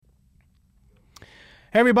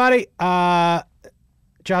Hey, everybody.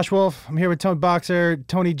 Josh Wolf. I'm here with Tony Boxer,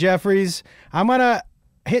 Tony Jeffries. I'm going to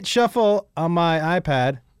hit shuffle on my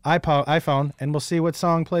iPhone, and we'll see what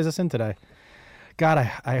song plays us in today.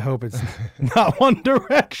 God, I hope it's not One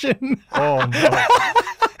Direction. Oh, no.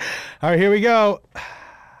 All right, here we go.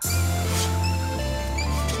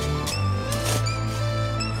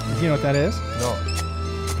 You know what that is? No.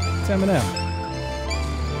 It's Eminem.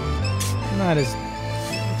 Not as...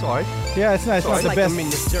 It's all right. Yeah, it's not the like best. I'm in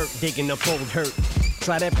the dirt, digging up old hurt.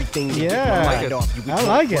 Tried everything to get Yeah, my mind off you. I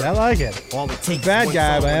like it. I like it. All it takes Bad is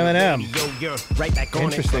Guy one by song on the Eminem. radio, you're right back on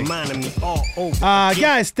Interesting. it, reminding me all over.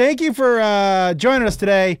 Guys, thank you for joining us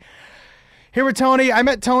today. Here with Tony. I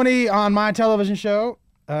met Tony on my television show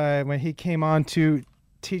when he came on to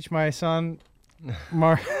teach my son,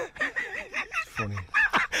 Mark. Funny.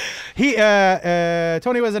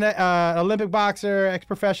 Tony was an Olympic boxer,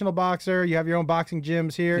 ex-professional boxer. You have your own boxing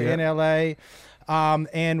gyms here in LA.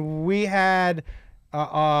 And we had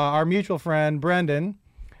our mutual friend, Brendan,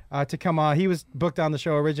 to come on. He was booked on the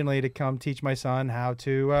show originally to come teach my son how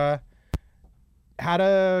to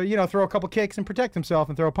throw a couple kicks and protect himself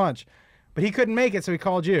and throw a punch. But he couldn't make it, so he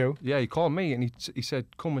called you. Yeah, he called me and he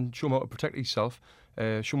said, come and show him how to protect himself.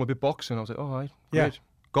 Show him a bit of boxing. I was like, all right, great. Yeah.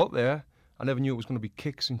 Got there. I never knew it was going to be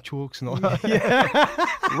kicks and chokes and all that.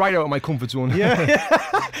 Yeah. Right out of my comfort zone.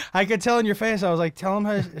 Yeah. I could tell in your face. I was like, show him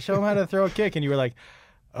how to throw a kick. And you were like,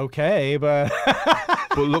 okay, but...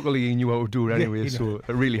 But luckily he knew how to do it anyway, so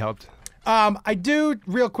it really helped. I do,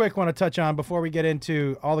 real quick, want to touch on, before we get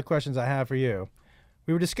into all the questions I have for you.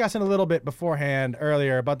 We were discussing a little bit beforehand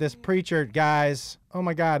earlier about this preacher, guys. Oh,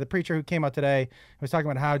 my God, the preacher who came out today was talking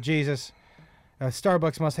about how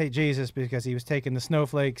Starbucks must hate Jesus because he was taking the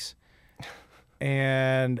snowflakes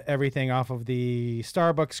and everything off of the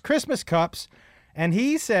Starbucks Christmas cups. And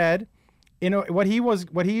he said, what he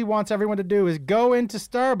wants everyone to do is go into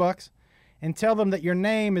Starbucks and tell them that your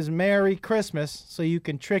name is Merry Christmas so you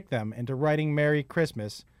can trick them into writing Merry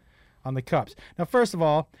Christmas on the cups. Now, first of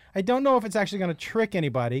all, I don't know if it's actually going to trick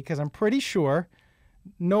anybody because I'm pretty sure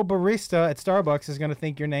no barista at Starbucks is going to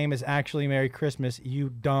think your name is actually Merry Christmas, you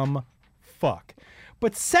dumb fuck.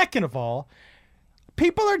 But second of all,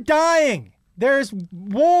 people are dying. There's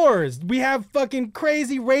wars. We have fucking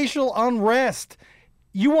crazy racial unrest.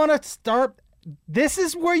 You want to start... This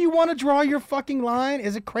is where you want to draw your fucking line?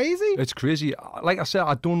 Is it crazy? It's crazy. Like I said,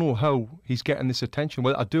 I don't know how he's getting this attention.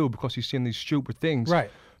 Well, I do, because he's saying these stupid things.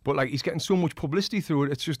 Right. But like, he's getting so much publicity through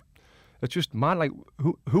it. It's just mad. Like,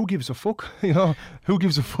 who gives a fuck? You know, who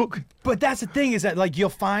gives a fuck? But that's the thing, is that like you'll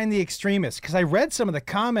find the extremists. Because I read some of the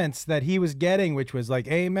comments that he was getting, which was like,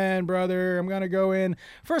 "Amen, brother. I'm gonna go in."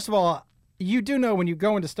 First of all, you do know when you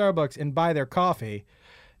go into Starbucks and buy their coffee,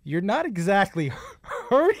 you're not exactly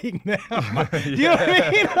hurting them. Do you know what I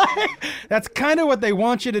mean? Like, that's kind of what they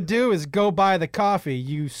want you to do, is go buy the coffee,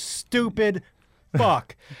 you stupid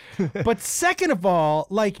fuck. But second of all,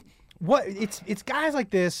 like, what it's guys like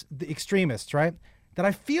this, the extremists, right? That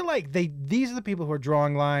I feel like these are the people who are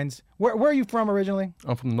drawing lines. Where are you from originally?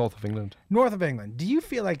 I'm from the north of England. North of England. Do you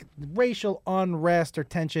feel like racial unrest or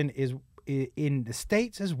tension is in the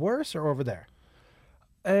States is worse or over there?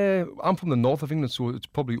 I'm from the north of England, so it's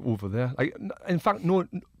probably over there. Like, in fact, no,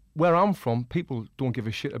 where I'm from, people don't give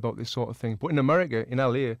a shit about this sort of thing. But in America, in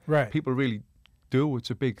LA, Right. people really do.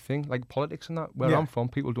 It's a big thing, like politics and that. Where Yeah. I'm from,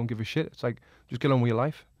 people don't give a shit. It's like, just get on with your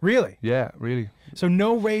life. Really? Yeah, really. So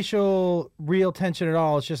no real tension at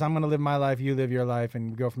all. It's just, I'm going to live my life, you live your life,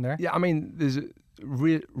 and go from there? Yeah, I mean, there's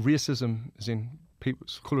racism is in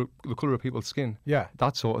people's the color of people's skin. Yeah.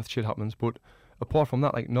 That sort of shit happens. But apart from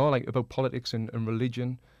that, like, no, like about politics and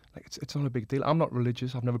religion, like it's not a big deal. I'm not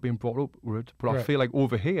religious. I've never been brought up with it. But I Right. feel like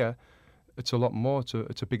over here, it's a lot more.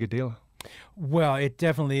 It's a bigger deal. Well, it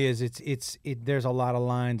definitely is. There's a lot of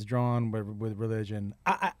lines drawn with religion.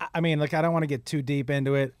 I mean, like, I don't want to get too deep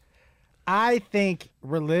into it. I think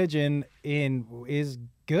religion is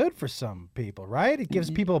good for some people, right? It gives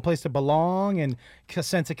people a place to belong and a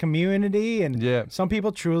sense of community, and Yeah. some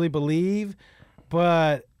people truly believe,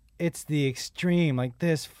 but it's the extreme, like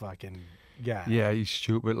this fucking guy. Yeah, he's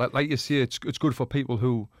stupid. Like you say, it's good for people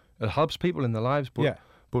who it helps people in their lives. But Yeah.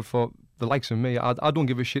 but for the likes of me, I don't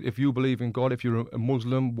give a shit if you believe in God, if you're a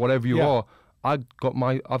Muslim, whatever you Yeah. are. I've got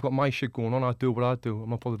my shit going on. I do what I do.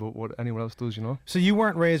 I'm not bothered about what anyone else does. You know? So you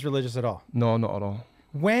weren't raised religious at all? No, not at all.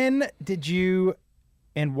 When did you,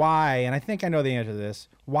 and why, and I think I know the answer to this,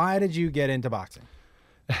 why did you get into boxing?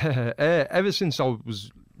 Ever since I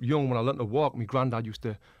was young, when I learned to walk, my granddad used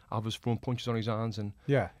to have us throwing punches on his hands, and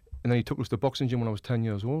Yeah. then he took us to the boxing gym when I was 10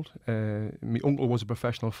 years old. My uncle was a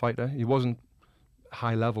professional fighter. He wasn't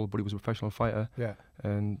high level, but he was a professional fighter. Yeah.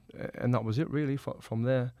 And that was it really from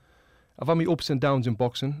there. I've had my ups and downs in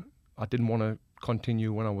boxing. I didn't want to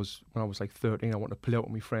continue when I was like 13. I wanted to play out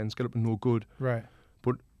with my friends, get up to no good. Right.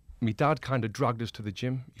 But my dad kind of dragged us to the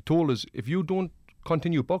gym. He told us, if you don't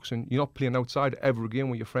continue boxing, you're not playing outside ever again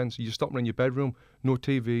with your friends. You're stopping in your bedroom, no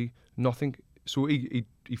TV, nothing. So he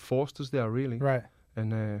forced us there really. Right.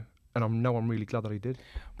 And I'm really glad that he did.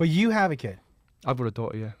 But you have a kid. I've got a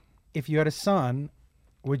daughter, yeah. If you had a son,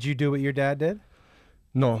 would you do what your dad did?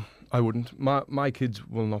 No, I wouldn't. My kids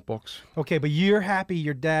will not box. Okay, but you're happy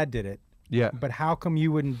your dad did it. Yeah. But how come you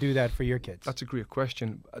wouldn't do that for your kids? That's a great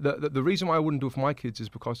question. The reason why I wouldn't do it for my kids is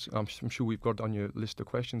because I'm sure we've got on your list of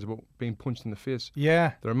questions about being punched in the face.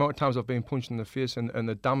 Yeah. The amount of times I've been punched in the face and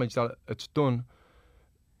the damage that it's done,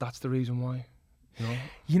 that's the reason why.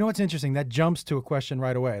 You know what's interesting? That jumps to a question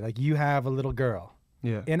right away. Like, you have a little girl.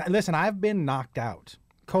 Yeah. And listen, I've been knocked out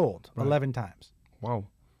cold 11 times. Wow.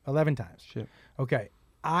 11 times. Shit. Okay.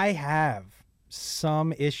 I have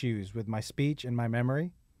some issues with my speech and my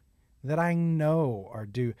memory that I know are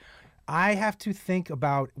due. I have to think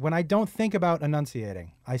about, when I don't think about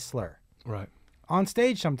enunciating, I slur. Right. On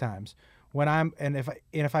stage sometimes, when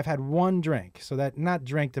if I've had one drink, so that, not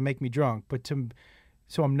drink to make me drunk, but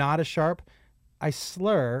so I'm not as sharp, I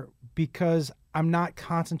slur because I'm not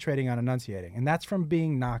concentrating on enunciating. And that's from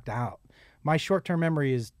being knocked out. My short-term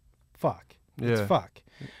memory is fuck. It's Yeah. fuck.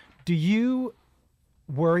 Do you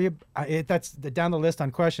worry? That's down the list on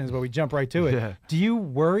questions, but we jump right to it. Yeah. Do you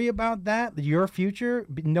worry about that, your future,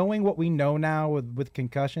 knowing what we know now with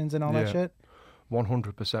concussions and all that Yeah. shit?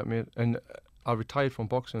 100%, mate. And I retired from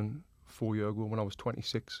boxing 4 years ago when I was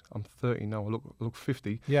 26. I'm 30 now. I look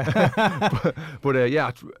 50. Yeah. but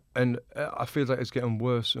yeah, and I feel like it's getting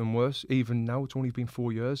worse and worse. Even now, it's only been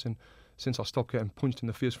 4 years, and since I stopped getting punched in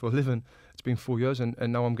the face for a living, it's been 4 years, and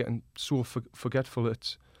now I'm getting so forgetful.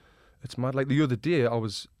 It's mad. Like the other day, I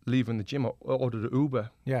was leaving the gym. I ordered an Uber.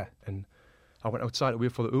 Yeah. And I went outside to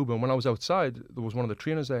wait for the Uber. And when I was outside, there was one of the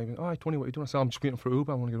trainers there. He went, "All right, Tony, what are you doing?" I said, "I'm just waiting for an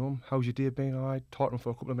Uber. I want to get home. How's your day been?" "All right." Talked to him for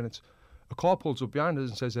a couple of minutes. A car pulls up behind us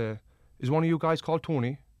and says, "Is one of you guys called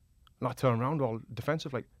Tony?" And I turned around all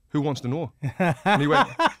defensive, like, "Who wants to know?" And he went,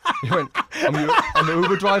 I'm the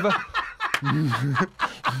Uber driver.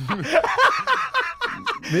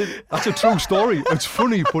 Mate, that's a true story. It's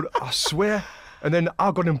funny, but I swear. And then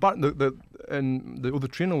I got him back, and the other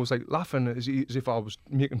trainer was like laughing as if I was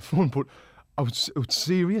making fun, but it was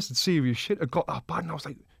serious. It's serious shit. It got that bad, and I was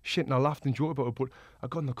like, shit, and I laughed and joked about it. But I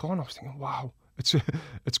got in the car and I was thinking, wow, it's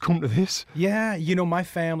come to this. Yeah, my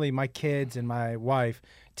family, my kids, and my wife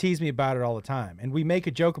tease me about it all the time, and we make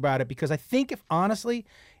a joke about it because I think if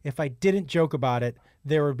I didn't joke about it,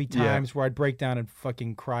 there would be times where I'd break down and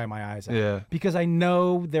fucking cry my eyes out. Yeah. Because I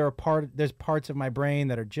know there's parts of my brain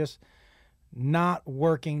that are just not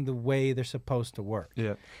working the way they're supposed to work.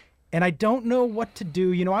 Yeah. And I don't know what to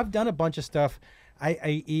do. I've done a bunch of stuff.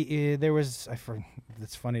 It's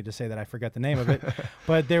funny to say that I forgot the name of it,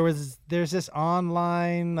 but there's this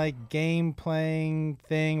online like game playing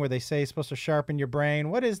thing where they say it's supposed to sharpen your brain.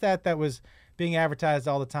 What is that was being advertised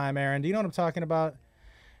all the time, Aaron? Do you know what I'm talking about?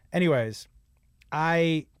 Anyways,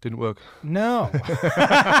 Didn't work. No.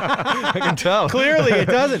 I can tell. Clearly it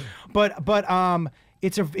doesn't. But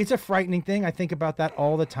it's a frightening thing. I think about that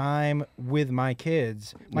all the time with my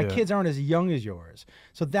kids. My kids aren't as young as yours.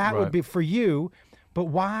 So that would be for you. But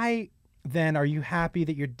why then are you happy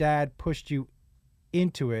that your dad pushed you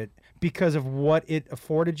into it? Because of what it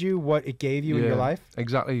afforded you, what it gave you in your life?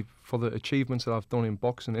 Exactly. For the achievements that I've done in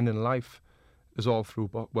boxing and in life is all through,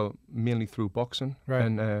 mainly through boxing. Right.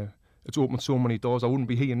 And it's opened so many doors. I wouldn't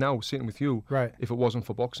be here now sitting with you if it wasn't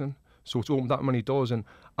for boxing. So it's opened that many doors, and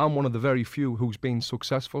I'm one of the very few who's been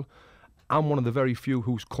successful. I'm one of the very few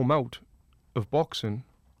who's come out of boxing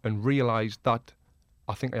and realised that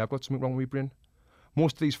I think I have got something wrong with my brain.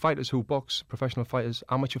 Most of these fighters who box, professional fighters,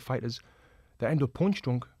 amateur fighters, they end up punch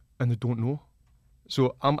drunk and they don't know.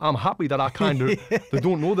 So I'm happy that I kind of, they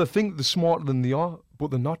don't know. They think they're smarter than they are, but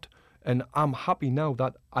they're not. And I'm happy now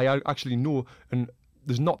that I actually know, and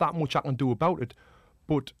there's not that much I can do about it,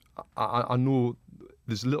 but I know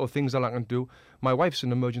there's little things that I can do. My wife's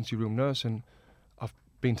an emergency room nurse, and I've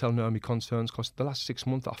been telling her my concerns because the last 6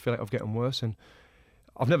 months I feel like I'm getting worse, and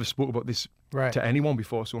I've never spoke about this to anyone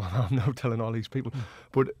before, so I'm now telling all these people.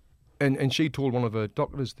 But and she told one of her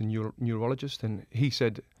doctors, the neurologist, and he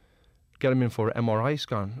said, get him in for an MRI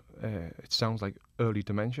scan. It sounds like early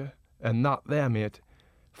dementia. And that there, mate,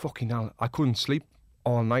 fucking hell, I couldn't sleep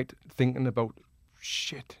all night thinking about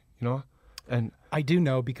shit, And I do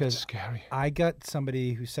know because it's scary. I got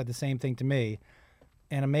somebody who said the same thing to me,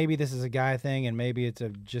 and maybe this is a guy thing, and maybe it's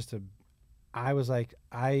just a I was like,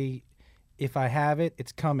 if I have it,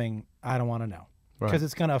 it's coming. I don't want to know because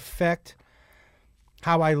it's going to affect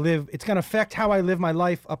how I live. It's going to affect how I live my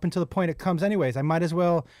life up until the point it comes anyways. I might as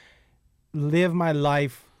well live my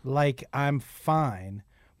life like I'm fine,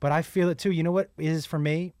 but I feel it too. You know what is for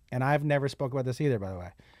me? And I've never spoke about this either, by the way.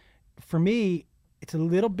 For me, it's a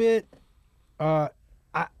little bit,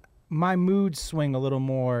 my moods swing a little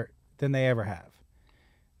more than they ever have.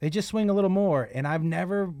 They just swing a little more. And I've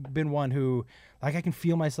never been one who, like, I can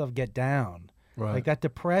feel myself get down. Right. Like that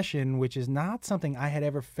depression, which is not something I had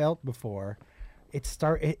ever felt before. It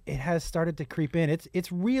has started to creep in.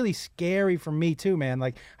 It's really scary for me too, man.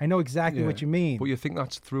 Like, I know exactly what you mean. But you think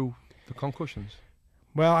that's through the concussions?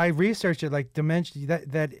 Well, I researched it, like dementia,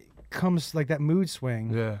 that comes like that mood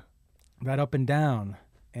swing. Yeah. Right up and down.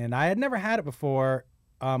 And I had never had it before.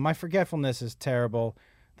 My forgetfulness is terrible.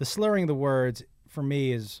 The slurring of the words for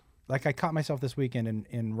me is like, I caught myself this weekend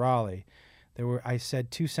in Raleigh. I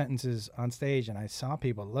said 2 sentences on stage and I saw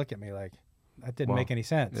people look at me like that didn't make any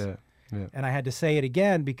sense. Yeah. Yeah. And I had to say it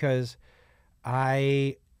again because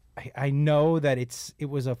I know that it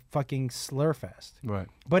was a fucking slur fest. Right.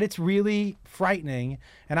 But it's really frightening,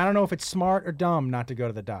 and I don't know if it's smart or dumb not to go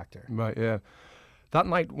to the doctor. Right. Yeah. That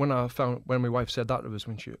night when my wife said that, it was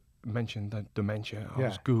when she mentioned that dementia. I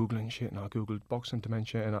was Googling shit, and I Googled boxing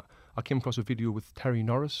dementia, and I came across a video with Terry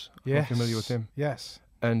Norris. Yes. I'm familiar with him. Yes.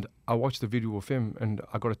 And I watched the video of him, and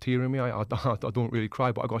I got a tear in my eye. I don't really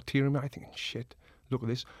cry, but I got a tear in my eye thinking, shit, look at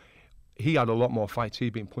this. He had a lot more fights.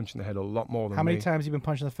 He'd been punched in the head a lot more than me. How many times have you been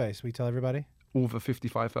punched in the face? We tell everybody? Over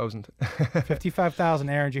 55,000. 55,000,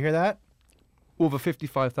 Aaron. Did you hear that? Over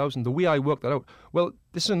 55,000. The way I worked that out. Well,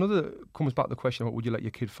 this is another, comes back to the question about would you let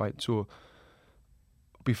your kid fight? So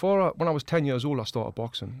when I was 10 years old, I started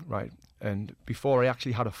boxing, right? And before I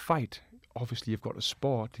actually had a fight, obviously you've got to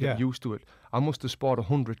spar to get used to it. I must have sparred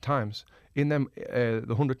 100 times. In them, the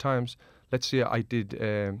 100 times, let's say I did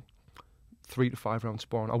 3 to 5 round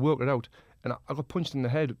sparring. I worked it out, and I got punched in the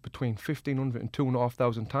head between 1,500 and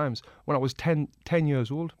 2,500 times when I was 10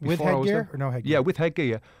 years old. With headgear or no headgear? Yeah, with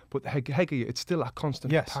headgear. But headgear, it's still a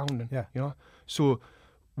constant pounding. Yeah. You know? So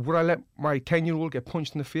would I let my 10-year-old get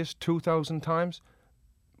punched in the face 2,000 times?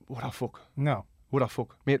 Would I fuck? No. Would I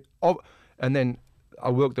fuck? Mate, and then I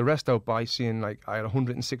worked the rest out by seeing, like, I had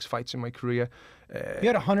 106 fights in my career. You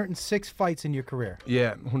had 106 fights in your career?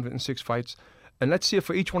 Yeah, 106 fights. And let's say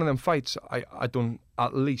for each one of them fights, I done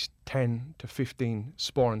at least 10 to 15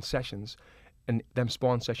 sparring sessions. And them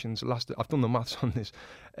sparring sessions lasted, I've done the maths on this,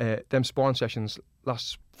 them sparring sessions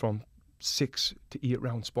last from 6 to 8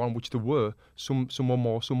 rounds sparring, which there were, some were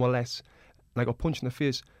more, some were less. And I got punched in the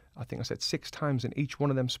face, I think I said 6 times in each one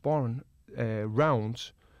of them sparring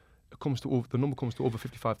rounds. The number comes to over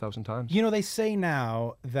 55,000 times. You know, they say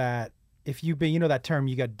now that if you you know that term,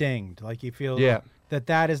 you got dinged, like you feel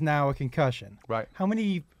that is now a concussion. Right. How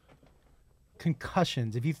many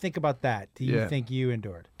concussions, if you think about that, do you think you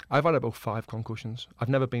endured? I've had about 5 concussions. I've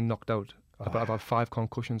never been knocked out, but I've had 5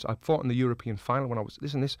 concussions. I fought in the European final when I was,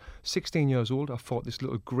 16 years old. I fought this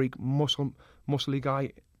little Greek muscly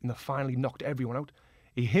guy in the final. He knocked everyone out.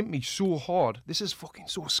 He hit me so hard. This is fucking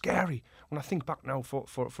so scary. When I think back now for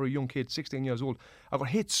a young kid, 16 years old, I got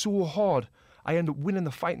hit so hard. I ended up winning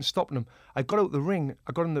the fight and stopping him. I got out the ring.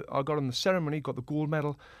 I got in the ceremony, got the gold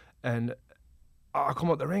medal, and I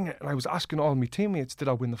come out the ring and I was asking all my teammates, did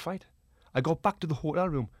I win the fight? I got back to the hotel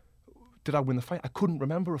room. Did I win the fight? I couldn't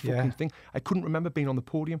remember a fucking thing. I couldn't remember being on the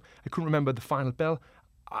podium. I couldn't remember the final bell.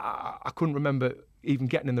 I couldn't remember even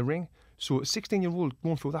getting in the ring. So a 16-year-old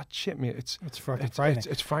going through that shit, mate, it's fucking frightening.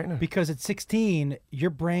 It's frightening. Because at 16,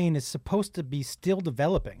 your brain is supposed to be still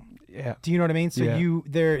developing. Yeah. Do you know what I mean? So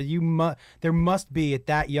there must be at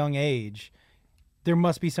that young age, there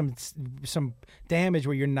must be some damage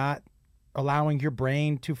where you're not allowing your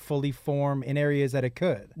brain to fully form in areas that it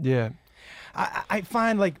could. Yeah. I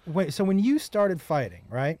find when you started fighting,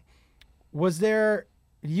 right?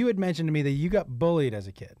 You had mentioned to me that you got bullied as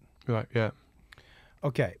a kid. Right, yeah.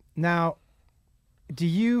 Okay. Now, do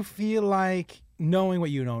you feel like, knowing what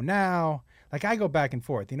you know now, like I go back and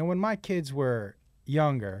forth. You know, when my kids were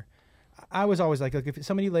younger, I was always like, look, if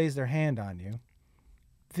somebody lays their hand on you,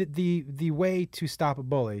 the way to stop a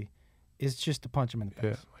bully is just to punch them in the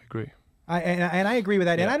face. Yeah, I agree. I agree with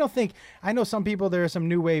that. Yeah. And I know some people, there are some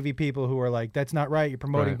new wavy people who are like, that's not right. You're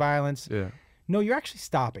promoting violence. Yeah. No, you're actually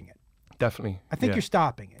stopping it. Definitely. I think you're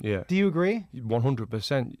stopping it. Yeah. Do you agree?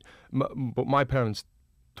 100%. But my parents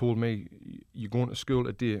told me, you're going to school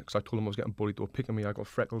today, because I told them I was getting bullied. They were picking me. I got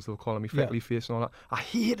freckles. They were calling me freckly face and all that. I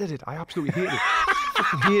hated it. I absolutely hated it.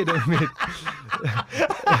 Fucking hated it,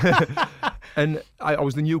 mate. And I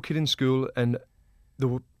was the new kid in school, and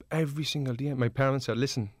every single day. My parents said,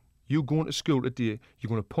 listen, you going to school today, you're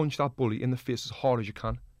going to punch that bully in the face as hard as you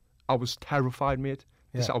can. I was terrified, mate.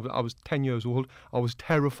 Yeah. I was 10 years old. I was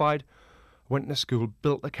terrified. Went into school,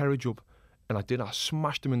 built the carriage up, and I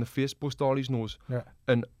smashed him in the face, bust all his nose. Yeah.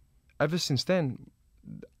 And ever since then,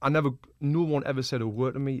 no one ever said a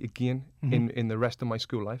word to me again in the rest of my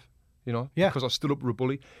school life, you know, because I stood up for a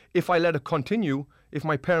bully. If I let it continue, if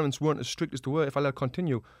my parents weren't as strict as they were, if I let it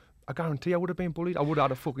continue, I guarantee I would have been bullied. I would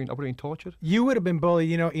have been tortured. You would have been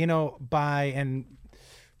bullied, and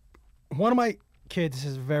one of my kids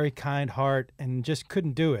has a very kind heart and just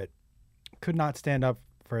couldn't do it, could not stand up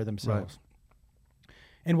for themselves. Right.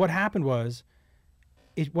 And what happened was,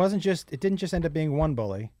 it didn't just end up being one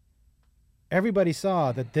bully. Everybody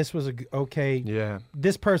saw that this was okay. Yeah.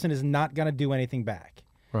 This person is not going to do anything back.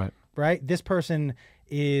 Right. Right? This person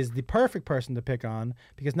is the perfect person to pick on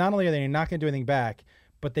because not only are they not going to do anything back,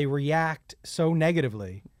 but they react so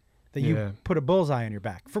negatively that you put a bullseye on your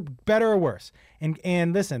back, for better or worse.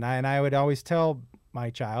 And listen, I would always tell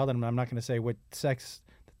my child, and I'm not going to say what sex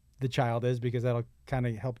the child is because that'll kind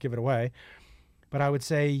of help give it away, but I would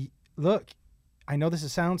say, look, I know this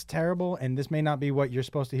sounds terrible and this may not be what you're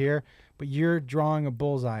supposed to hear, but you're drawing a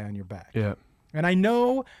bullseye on your back. Yeah. And I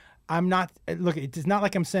know I'm not, look, it's not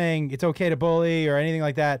like I'm saying it's okay to bully or anything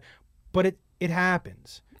like that, but it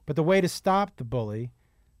happens. But the way to stop the bully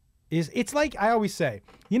is, it's like I always say,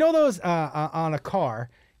 you know those on a car,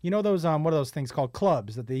 you know those what are those things called,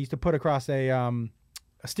 clubs that they used to put across a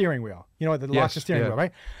steering wheel, you know, that locks the steering wheel,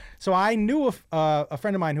 right? So I knew a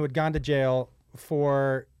friend of mine who had gone to jail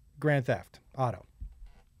for grand theft auto,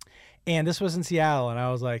 and this was in Seattle, and I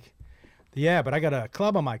was like, yeah, but I got a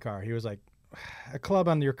club on my car. He was like, a club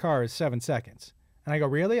on your car is 7 seconds. And I go,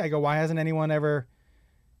 really? I go, why hasn't anyone ever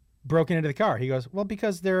broken into the car? He goes, well,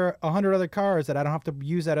 because there are 100 other cars that I don't have to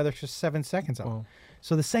use that other 7 seconds on. Oh.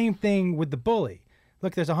 So the same thing with the bully.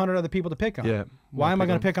 Look, there's 100 other people to pick on. Yeah. Why am I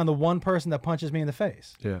going to pick on the one person that punches me in the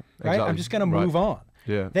face? Yeah. Right? Exactly. I'm just going to move on.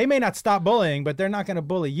 Yeah. They may not stop bullying, but they're not going to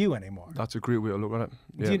bully you anymore. That's a great way to look at it.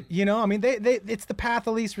 Yeah. You know, I mean, it's the path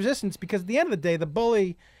of least resistance, because at the end of the day, the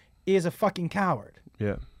bully is a fucking coward.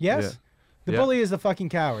 Yeah. Yes? Yeah. The bully is the fucking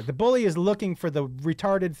coward. The bully is looking for the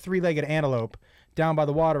retarded three-legged antelope down by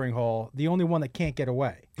the watering hole, the only one that can't get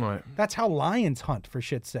away. Right. That's how lions hunt, for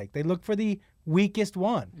shit's sake. They look for the weakest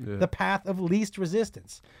one, the path of least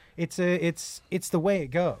resistance. It's the way it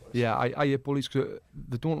goes. Yeah, I hate bullies because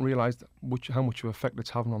they don't realise how much of effect it's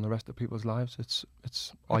having on the rest of people's lives. It's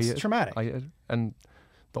traumatic. I hate it. And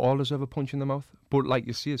they all deserve a punch in the mouth. But like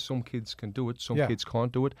you say, some kids can do it, some kids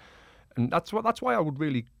can't do it. And that's why I would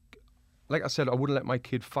really, like I said, I wouldn't let my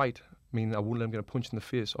kid fight. I mean, I wouldn't let him get a punch in the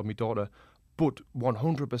face of my daughter. But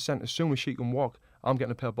 100%, as soon as she can walk, I'm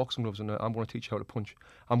getting a pair of boxing gloves and I'm going to teach her how to punch.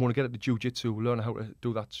 I'm going to get her to jiu-jitsu, learn how to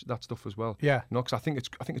do that stuff as well. Yeah. You know, because I think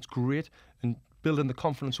it's great, and building the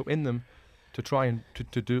confidence up in them to try and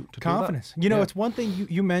to do confidence. Do that. You know, it's one thing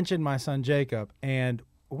you mentioned my son Jacob, and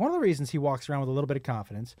one of the reasons he walks around with a little bit of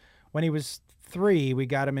confidence. When he was 3, we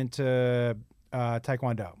got him into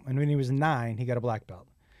Taekwondo, and when he was 9, he got a black belt.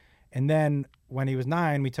 And then when he was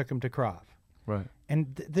 9, we took him to Krav. Right.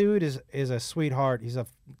 And the dude is a sweetheart. He's a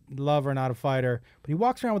lover, not a fighter. But he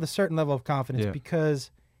walks around with a certain level of confidence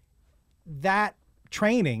because that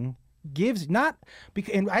training gives not.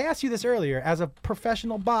 And I asked you this earlier. As a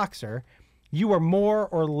professional boxer, you are more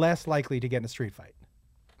or less likely to get in a street fight.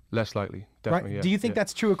 Less likely, definitely. Right? Yeah. Do you think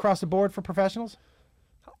that's true across the board for professionals?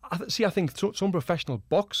 I think some professional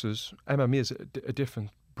boxers, MMA is a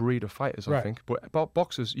different breed of fighters, I think. But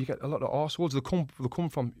boxers, you get a lot of arseholes. They come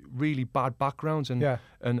from really bad backgrounds and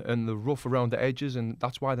the rough around the edges, and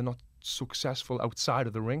that's why they're not successful outside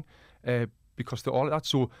of the ring, because they're all like that.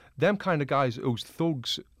 So them kind of guys who's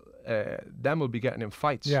thugs, them will be getting in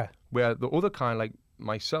fights. Yeah. Where the other kind, like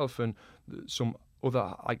myself and some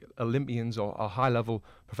other like Olympians or high level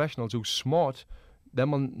professionals who's smart,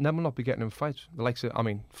 them will never not be getting in fights. The likes of, I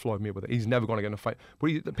mean, Floyd Mayweather, he's never going to get in a fight.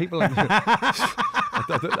 But the people like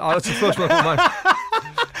that's the first one of mine.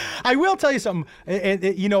 I will tell you something.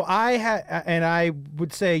 You know, I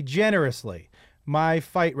would say generously, my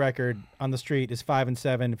fight record on the street is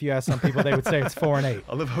 5-7. If you ask some people, they would say it's 4-8.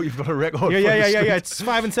 I love how you've got a record. Yeah. It's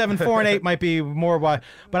 5-7, 4-8 might be more wide.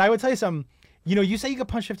 But I would tell you something. You know, you say you got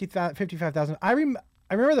punched 55,000. I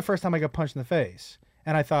remember the first time I got punched in the face,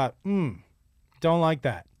 and I thought, don't like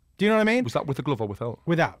that. Do you know what I mean? Was that with a glove or without?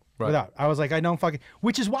 Without. Right. Without. I was like, I don't fucking...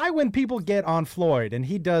 Which is why when people get on Floyd, and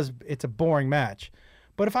he does, it's a boring match.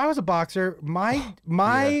 But if I was a boxer,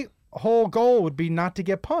 my whole goal would be not to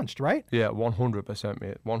get punched, right? Yeah, 100%,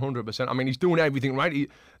 mate. 100%. I mean, he's doing everything right.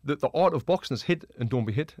 The art of boxing is hit and don't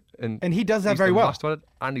be hit. And he does that he's very the well. master at it,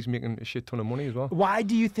 and he's making a shit ton of money as well. Why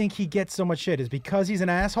do you think he gets so much shit? Is it because he's an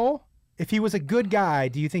asshole? If he was a good guy,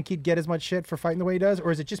 do you think he'd get as much shit for fighting the way he does?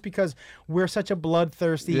 Or is it just because we're such a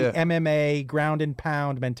bloodthirsty MMA, ground and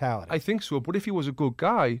pound mentality? I think so. But if he was a good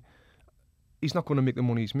guy, he's not going to make the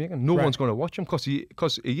money he's making. No one's going to watch him because he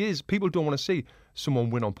is. People don't want to see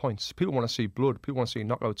someone win on points. People want to see blood. People want to see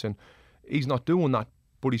knockouts. And he's not doing that.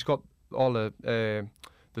 But he's got all the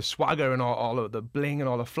swagger and all of the bling and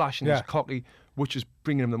all the flash and he's cocky, which is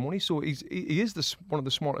bringing him the money. So he is one of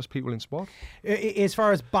the smartest people in sport. As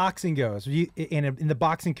far as boxing goes, in the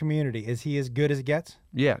boxing community, is he as good as it gets?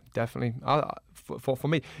 Yeah, definitely. For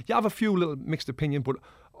me, you have a few little mixed opinion, but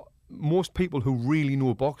most people who really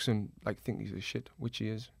know boxing think he's a shit, which he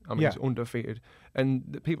is. I mean, he's undefeated, and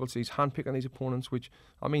the people say he's handpicking these opponents, which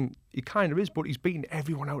I mean, he kind of is, but he's beating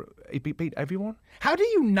everyone out. He beat everyone. How do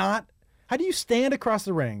you stand across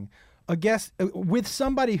the ring with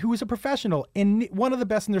somebody who is a professional and one of the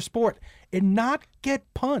best in their sport and not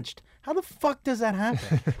get punched? How the fuck does that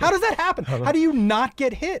happen? How does that happen? How do you not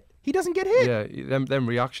get hit? He doesn't get hit. Yeah, them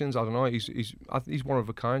reactions. I don't know. He's one of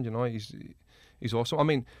a kind. You know, he's awesome. I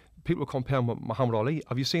mean, people compare him with Muhammad Ali.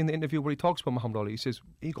 Have you seen the interview where he talks about Muhammad Ali? He says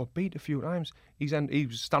he got beat a few times. He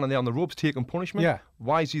was standing there on the ropes taking punishment. Yeah.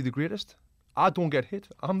 Why is he the greatest? I don't get hit.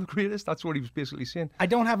 I'm the greatest. That's what he was basically saying. I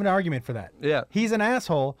don't have an argument for that. Yeah. He's an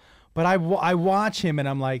asshole, but I watch him and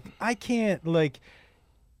I'm like, I can't,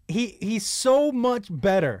 he's so much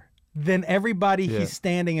better than everybody he's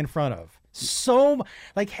standing in front of. So,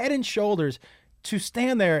 head and shoulders to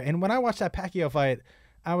stand there. And when I watched that Pacquiao fight,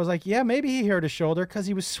 I was like, yeah, maybe he hurt his shoulder because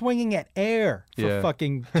he was swinging at air for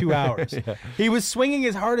fucking 2 hours. He was swinging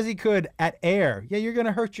as hard as he could at air. Yeah, you're going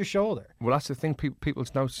to hurt your shoulder. Well, that's the thing.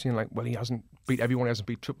 People's now saying, well, he hasn't beat everyone, he hasn't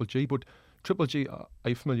beat Triple G. But Triple G, are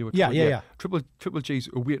you familiar with Triple G? Yeah. Triple G's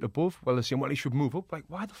a weight above. Well, they're saying, well, he should move up.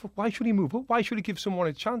 Why the fuck? Why should he move up? Why should he give someone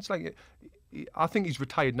a chance? I think he's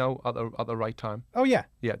retired now at the right time. Oh, yeah.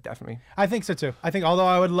 Yeah, definitely. I think so, too. although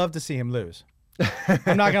I would love to see him lose.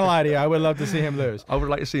 I'm not gonna lie to you. I would love to see him lose. I would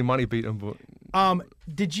like to see Manny beat him, but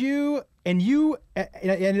did you? And you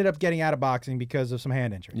ended up getting out of boxing because of some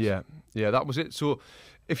hand injuries. Yeah, that was it. So,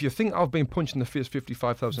 if you think I've been punched in the face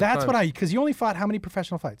 55,000 times, that's what because you only fought how many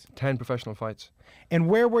professional fights? 10 professional fights. And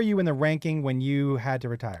where were you in the ranking when you had to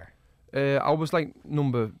retire? I was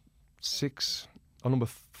number 6 or number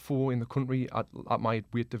 4 in the country at my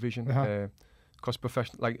weight division. Because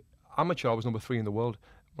professional, amateur, I was number 3 in the world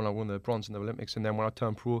when I won the bronze in the Olympics, and then when I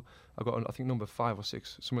turned pro, I got I think number 5 or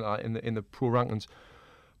 6, something like that in the pro rankings.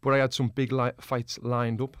 But I had some big fights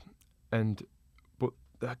lined up, but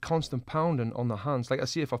the constant pounding on the hands. I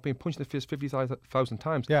see, if I've been punched in the face 50,000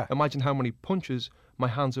 times, imagine how many punches my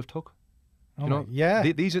hands have took.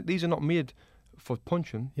 These are not made for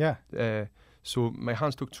punching. So my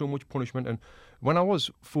hands took so much punishment, and when I was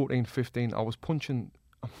 14, 15, I was punching.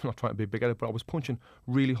 I'm not trying to be big at it, but I was punching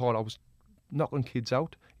really hard. I was knocking kids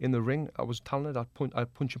out in the ring. I was talented. I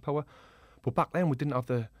had punching power. But back then, we didn't have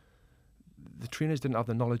the trainers didn't have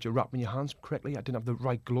the knowledge of wrapping your hands correctly. I didn't have the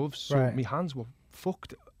right gloves, so my hands were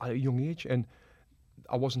fucked at a young age, and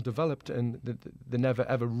I wasn't developed, and they never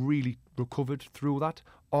ever really recovered through that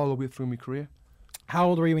all the way through my career. How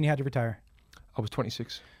old were you when you had to retire? I was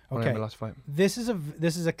 26 when I had my last fight. This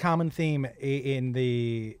is a common theme in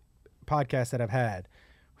the podcast that I've had.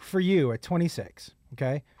 For you at 26,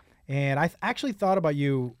 okay? And I actually thought about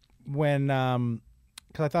you when,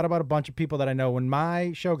 because I thought about a bunch of people that I know when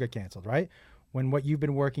my show got canceled, right? When what you've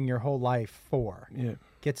been working your whole life for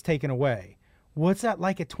gets taken away. What's that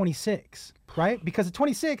like at 26, right? Because at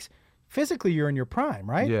 26, physically you're in your prime,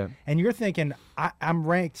 right? Yeah. And you're thinking, I'm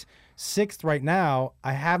ranked 6th right now.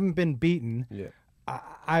 I haven't been beaten. Yeah.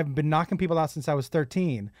 I've been knocking people out since I was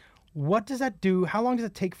 13. What does that do? How long does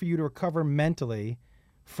it take for you to recover mentally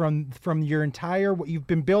from your entire, what you've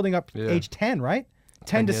been building up age 10, right?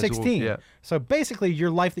 10 to 16. Old, So basically your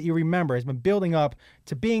life that you remember has been building up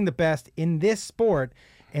to being the best in this sport,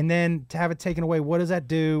 and then to have it taken away. What does that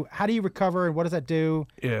do? How do you recover, and what does that do?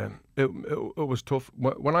 Yeah, it was tough.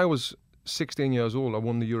 When I was 16 years old, I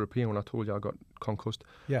won the European when I told you I got concussed.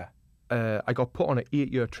 Yeah. I got put on an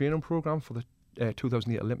 8-year training program for the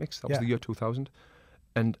 2008 Olympics. That was the year 2000.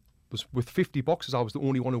 And with 50 boxers, I was the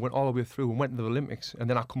only one who went all the way through and went to the Olympics, and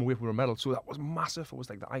then I come away with a medal. So that was massive. It was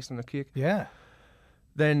like the icing on the cake. Yeah.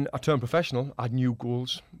 Then I turned professional. I had new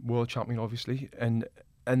goals, world champion, obviously, and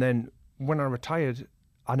then when I retired,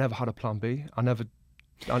 I never had a plan B.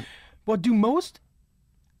 Well, do most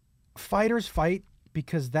fighters fight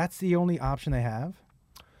because that's the only option they have?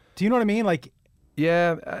 Do you know what I mean? Like,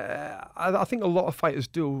 yeah, I think a lot of fighters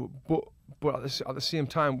do, but at the same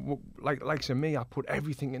time, like to me, I put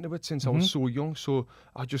everything into it since I was so young. So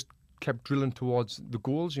I just kept drilling towards the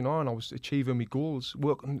goals, you know, and I was achieving my goals,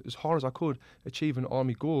 working as hard as I could, achieving all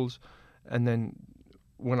my goals, and then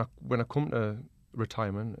when I come to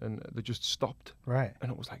retirement, and they just stopped, right,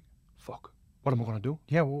 and it was like, fuck, what am I gonna do?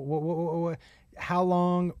 Yeah, how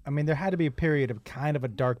long? I mean, there had to be a period of kind of a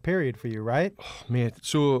dark period for you, right? Oh, mate,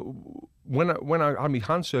 so when I had my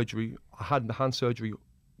hand surgery, I had the hand surgery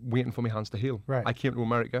waiting for my hands to heal. Right. I came to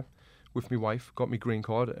America with my wife, got my green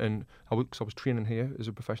card, and I was training here as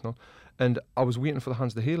a professional, and I was waiting for the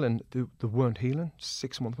hands to heal, and they weren't healing.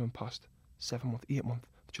 6 months went past, 7 months, 8 months.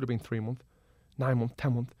 It should have been 3 months, 9 months,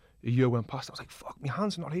 10 months. A year went past. I was like, "Fuck, my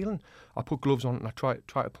hands are not healing." I put gloves on and I tried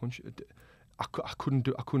to punch it. I couldn't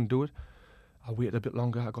do it. I waited a bit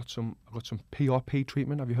longer. I got some PRP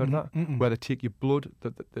treatment. Have you heard of that? Where they take your blood,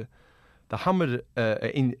 they hammered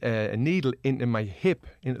a needle into my hip,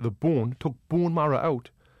 into the bone, took bone marrow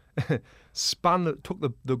out, took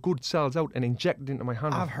the good cells out and injected into my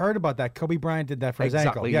hand. I've heard about that. Kobe Bryant did that for his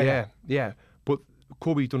ankle. Yeah. But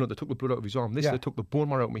Kobe done it. They took the blood out of his arm. They took the bone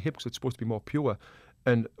marrow out of my hip because it's supposed to be more pure.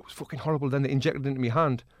 And it was fucking horrible. Then they injected it into my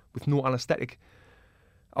hand with no anaesthetic.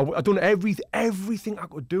 I done everything I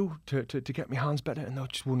could do to get my hands better, and they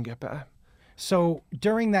just wouldn't get better. So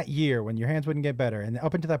during that year when your hands wouldn't get better, and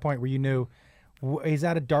up until that point where you knew, is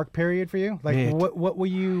that a dark period for you? Like, mate, what were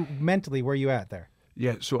you mentally? Where you at there?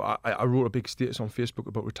 Yeah, so I wrote a big status on Facebook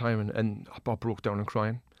about retirement, and I broke down and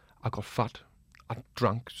crying. I got fat. I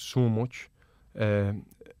drank so much. My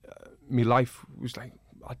life was like,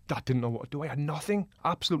 I didn't know what to do. I had nothing,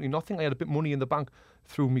 absolutely nothing. I had a bit of money in the bank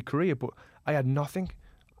through my career, but I had nothing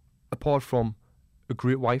apart from a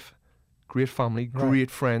great wife, great family,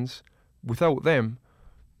 great friends. Without them,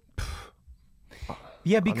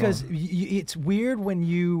 yeah, because it's weird when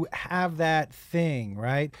you have that thing,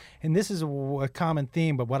 right? And this is a common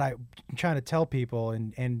theme, but what I'm trying to tell people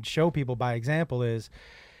and show people by example is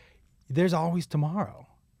there's always tomorrow.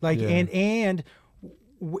 Like, and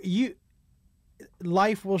you,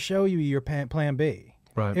 life will show you your plan B.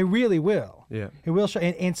 Right. It really will. Yeah. It will show.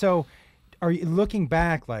 And so are you looking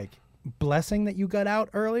back, like, blessing that you got out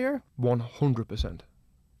earlier? 100%.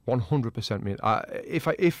 100%, mate.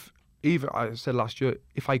 I said last year,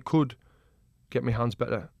 if I could get my hands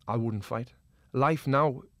better, I wouldn't fight. Life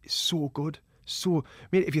now is so good. So,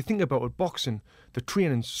 mate, if you think about it, boxing, the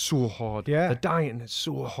training's so hard. Yeah. The dieting is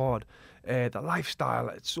so hard. The lifestyle,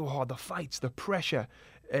 it's so hard. The fights, the pressure,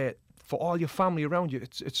 for all your family around you,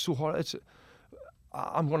 it's so hard.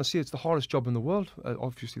 I'm going to say it's the hardest job in the world.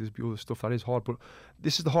 Obviously, there's other stuff that is hard, but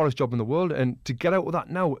this is the hardest job in the world. And to get out of that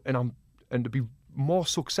now, and to be more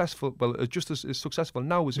successful, well, just as successful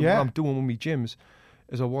now as what I'm doing with my gyms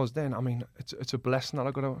as I was then. I mean, it's a blessing that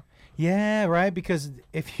I got out. Yeah, right. Because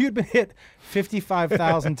if you'd been hit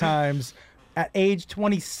 55,000 times at age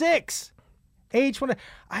 26,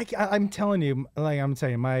 I'm telling you,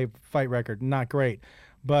 my fight record not great,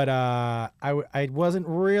 but I wasn't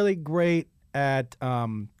really great at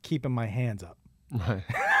keeping my hands up. Right.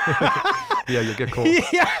 Yeah, you get caught.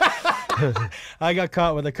 Yeah. I got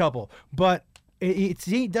caught with a couple, but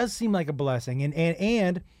it does seem like a blessing.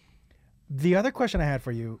 And the other question I had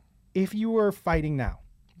for you, if you were fighting now,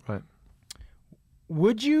 right,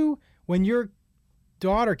 would you, when your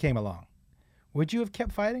daughter came along, would you have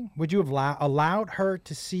kept fighting? Would you have allowed her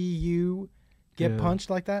to see you get punched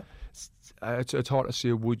like that? It's hard to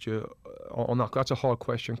say, would you, on that. That's a hard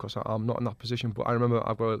question because I'm not in that position. But I remember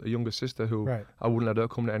I've got a younger sister who I wouldn't let her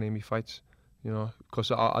come to any of my fights. You know,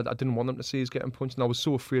 because I didn't want them to see us getting punched, and I was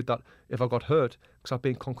so afraid that if I got hurt, because I've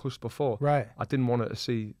been concussed before, I didn't want her to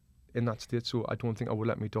see in that state. So I don't think I would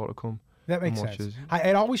let my daughter come. That makes sense.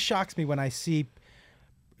 It always shocks me when I see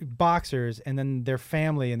boxers and then their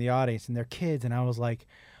family in the audience and their kids, and I was like,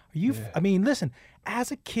 "Are you?" I mean, listen,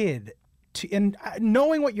 as a kid, and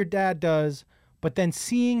knowing what your dad does, but then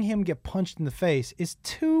seeing him get punched in the face is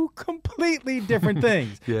two completely different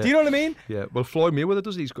things. Do you know what I mean? Yeah. Well, Floyd Mayweather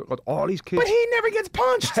does. He's got all these kids. But he never gets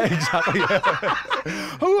punched. Exactly.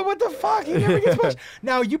 What the fuck? He never gets punched.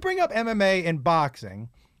 Now, you bring up MMA and boxing.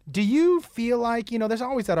 Do you feel like, there's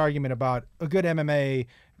always that argument about a good MMA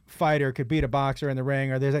fighter could beat a boxer in the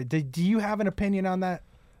ring, or do you have an opinion on that?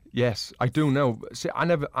 Yes, I do now. See, I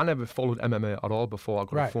never followed MMA at all before. I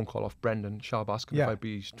got a phone call off Brendan Sharp asking if I'd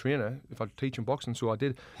be his trainer, if I'd teach him boxing, so I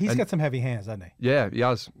did. He's got some heavy hands, doesn't he? Yeah, he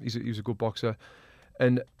has. He's a good boxer.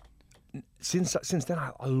 And since then,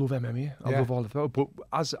 I love MMA. I love all of it. But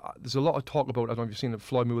there's a lot of talk about, I don't know if you've seen it,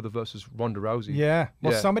 Floyd Mayweather versus Ronda Rousey. Yeah.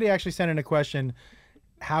 Well, somebody actually sent in a question.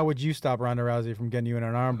 how would you stop Ronda Rousey from getting you in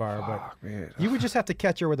an armbar? But man. You would just have to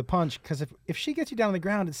catch her with a punch, because if she gets you down on the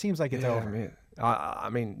ground, it seems like it's over. Man. I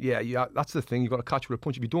mean, yeah, that's the thing. You got to catch her with a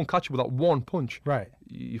punch. If you don't catch her with that one punch, right,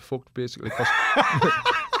 you fucked basically. 'Cause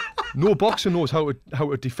no boxer knows how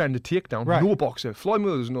to defend a takedown. Right. No boxer. Floyd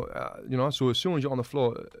Mayweather's no, So as soon as you're on the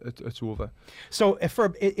floor, it's over. So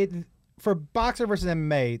for boxer versus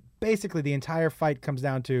MMA, basically the entire fight comes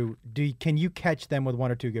down to can you catch them with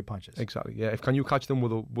one or two good punches? Exactly. Yeah. Can you catch them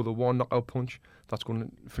with a one knockout punch? That's going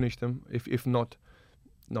to finish them. If not,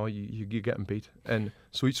 no, you're getting beat. And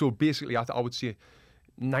so basically, I would say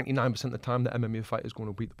 99% of the time, the MMA fighter is going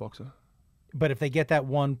to beat the boxer. But if they get that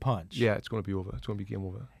one punch, yeah, it's going to be over. It's going to be game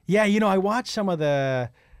over. Yeah, I watched some of the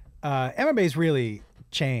MMA's really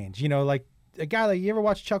changed. Like a guy like, you ever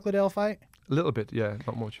watch Chuck Liddell fight? A little bit, yeah,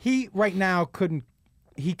 not much. He right now couldn't,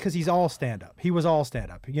 because he's all stand up. He was all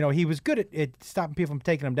stand up. He was good at stopping people from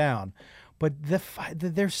taking him down. But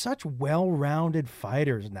they're such well-rounded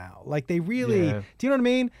fighters now. Like they really, do you know what I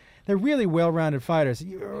mean? They're really well-rounded fighters.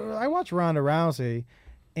 I watch Ronda Rousey,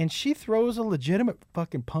 and she throws a legitimate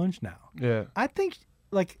fucking punch now. Yeah. I think,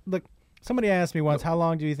 look, somebody asked me once, how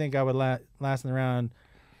long do you think I would last in the round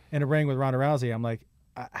in a ring with Ronda Rousey? I'm like,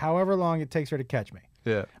 however long it takes her to catch me.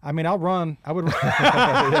 Yeah. I mean, I'll run. I would run.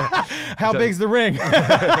 How big's the ring?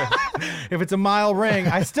 If it's a mile ring,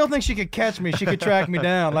 I still think she could catch me. She could track me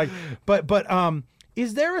down. But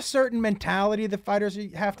is there a certain mentality that fighters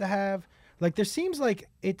have to have? Like, it seems like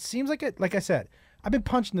like I said, I've been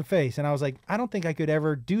punched in the face, and I was like, I don't think I could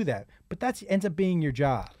ever do that. But that ends up being your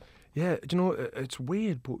job. Yeah, it's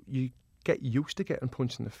weird, but you get used to getting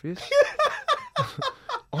punched in the face.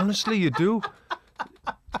 Honestly, you do.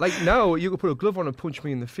 Like now, you could put a glove on and punch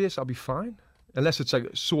me in the face, I'll be fine. Unless it's like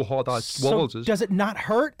so hard that it wobbles us. Does it not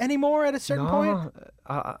hurt anymore at a certain point?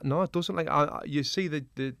 No, it doesn't. Like you see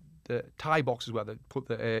the Thai boxes where they put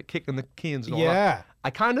the kick and the canes and all yeah. that. I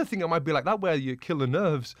kind of think it might be like that, where you kill the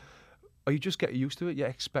nerves, or you just get used to it. You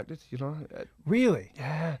expect it, Really?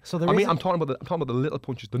 Yeah. So I'm talking about the little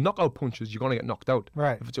punches, the knockout punches. You're gonna get knocked out.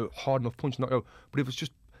 Right. If it's a hard enough punch, knock out. But if it's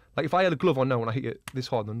just like if I had a glove on now and I hit it this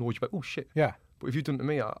hard and I know you'd be like, oh shit. Yeah. But if you'd done it to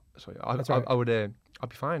me, I'd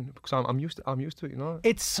be fine because I'm used to it,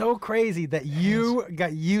 It's so crazy that you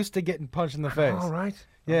got used to getting punched in the face. All right.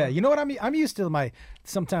 Yeah, you know what I'm used to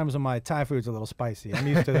sometimes when my Thai food's a little spicy. I'm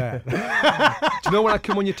used to that. Do you know when I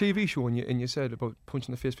came on your TV show and you said about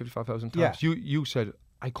punching the face 55,000 times? Yeah. You said,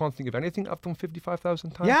 I can't think of anything I've done 55,000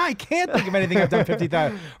 times. Yeah, I can't think of anything I've done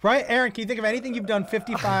 50,000. Right, Aaron? Can you think of anything you've done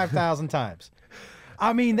 55,000 times?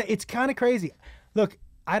 I mean, it's kind of crazy. Look,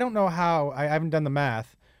 I don't know how. I haven't done the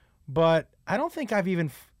math, but I don't think I've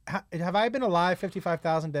even. Have I been alive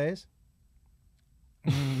 55,000 days?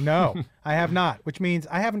 No, I have not, which means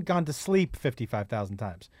I haven't gone to sleep 55,000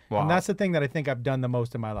 times. Wow. And that's the thing that I think I've done the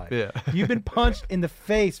most in my life. Yeah. You've been punched in the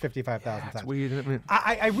face 55,000 times. It's weird, isn't it?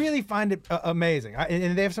 I really find it amazing.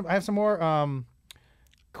 And I have some more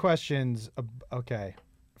questions. Okay,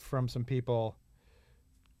 from some people.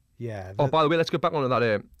 Yeah. By the way, let's get back on to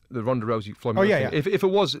that. The Ronda Rousey Floyd Mayweather thing. Yeah. If it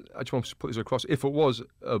was, I just want to put this across. If it was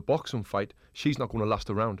a boxing fight, she's not going to last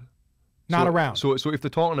a round. Not a round. So if they're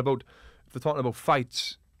talking about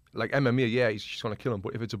fights like MMA, yeah, she's going to kill him.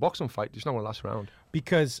 But if it's a boxing fight, it's not going to last a round.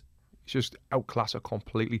 Because it's just outclass her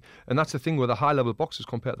completely. And that's the thing with the high level boxers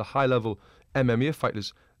compared to the high level MMA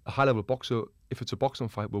fighters. A high level boxer, if it's a boxing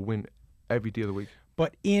fight, will win every day of the week.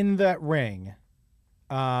 But in that ring,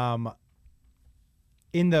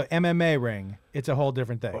 in the MMA ring, it's a whole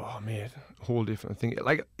different thing. Oh man, whole different thing.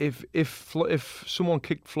 Like if someone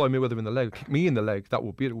kicked Floyd Mayweather in the leg, kicked me in the leg, that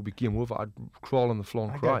would be it. It would be game over. I'd crawl on the floor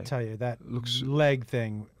and cry. I gotta tell you that leg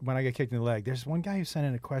thing. When I get kicked in the leg, there's one guy who sent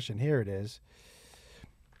in a question. Here it is.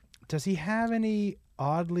 Does he have any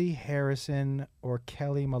Audley Harrison or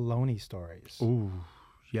Kelly Maloney stories? Ooh.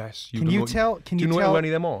 Yes. Do you know who any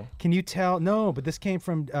of them are? Can you tell? No, but this came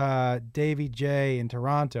from Davey J in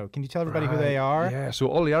Toronto. Can you tell everybody who they are? Yeah. So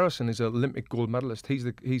Audley Harrison is an Olympic gold medalist. He's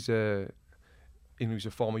a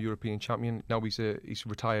former European champion. Now he's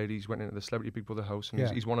retired. He's went into the Celebrity Big Brother house, and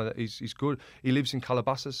he's good. He lives in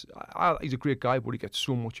Calabasas. He's a great guy, but he gets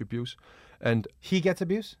so much abuse, and he gets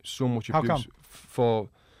abuse. So much abuse. How come? For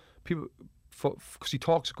people. Because he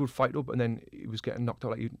talks a good fight up, and then he was getting knocked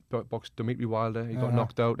out. Like he boxed Demetri Wilder, he got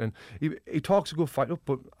knocked out, and he talks a good fight up.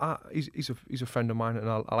 But he's a friend of mine, and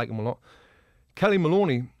I like him a lot. Kelly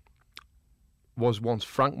Maloney was once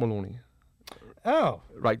Frank Maloney. Oh,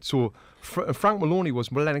 right. So Frank Maloney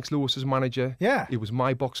was Lennox Lewis's manager. Yeah, he was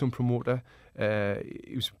my boxing promoter.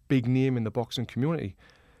 He was a big name in the boxing community.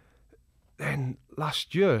 Then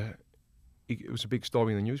last year, it was a big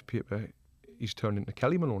story in the newspaper. He's turned into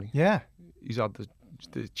Kelly Maloney. Yeah. He's had the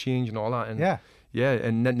the change and all that. And yeah.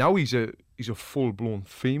 And now he's a full blown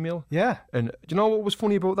female. Yeah. And do you know what was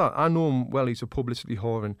funny about that? I know him well. He's a publicity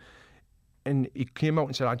whore, and he came out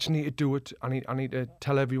and said, "I just need to do it. I need to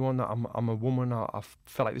tell everyone that I'm a woman. I've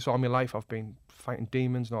felt like this all my life. I've been fighting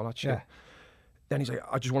demons and all that shit." Yeah. Then he's like,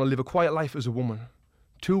 "I just want to live a quiet life as a woman."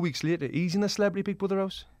 2 weeks later, he's in the Celebrity Big Brother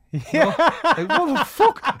house. Yeah. Like, what the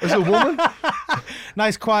fuck? As a woman?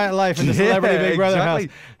 Nice quiet life in the Celebrity Big Brother house.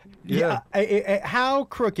 Yeah. How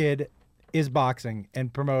crooked is boxing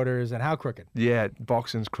and promoters, and how crooked? Yeah,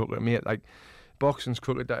 boxing's crooked, mate. Like, boxing's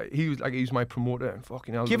crooked. He's my promoter, and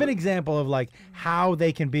fucking hell. Give an example of like how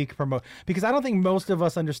they can be promoted, because I don't think most of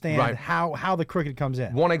us understand how the crooked comes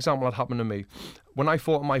in. One example that happened to me when I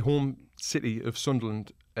fought in my home city of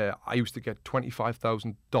Sunderland. I used to get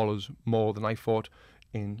 $25,000 more than I fought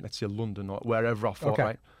in, let's say, London or wherever I fought.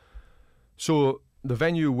 Right. So the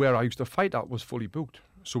venue where I used to fight at was fully booked.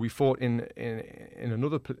 So we fought in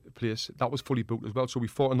another place that was fully booked as well. So we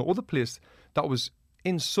fought in the other place that was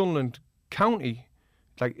in Sunderland County,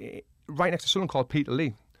 like right next to Sunderland, called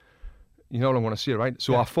Peterlee. You know what I want to say, right?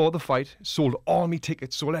 So I fought the fight, sold all my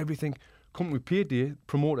tickets, sold everything. Company paid the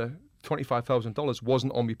promoter $25,000,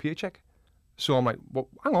 wasn't on my paycheck. So I'm like, well,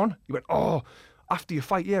 hang on. He went, oh, after your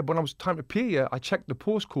fight, yeah. But when I was time to pay you, I checked the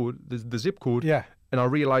postcode, the zip code. Yeah. And I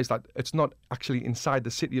realised that it's not actually inside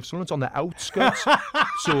the city of Sunderland, it's on the outskirts.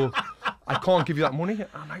 So I can't give you that money.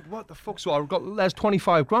 I'm like, what the fuck? So I got, there's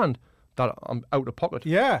 25 grand that I'm out of pocket.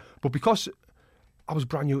 Yeah. But because I was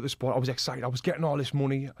brand new at the sport, I was excited. I was getting all this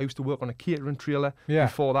money. I used to work on a catering trailer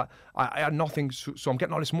before that. I had nothing, so I'm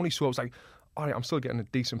getting all this money. So I was like, all right, I'm still getting a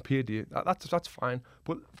decent pay deal. That's fine.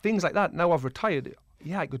 But things like that, now I've retired,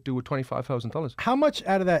 I could do with $25,000. How much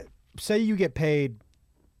out of that, say you get paid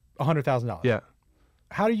 $100,000? Yeah.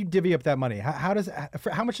 How do you divvy up that money? How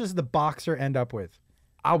much does the boxer end up with?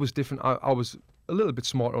 I was different. I was a little bit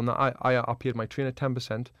smarter on that. I paid my trainer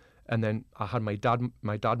 10%, and then I had my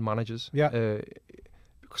dad manages. Yeah.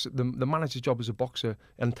 Because the manager's job as a boxer,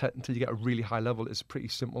 until you get a really high level, is pretty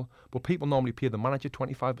simple. But people normally pay the manager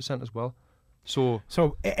 25% as well. So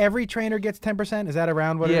every trainer gets 10%? Is that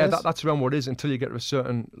around what it is? Yeah, that's around what it is until you get to a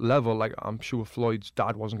certain level. Like, I'm sure Floyd's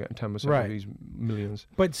dad wasn't getting 10% of these millions.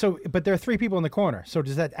 But there are three people in the corner. So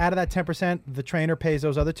does that, out of that 10%, the trainer pays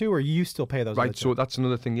those other two, or you still pay those other two? Right, so that's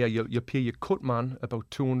another thing. Yeah, you pay your cut man about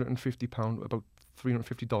 £250, about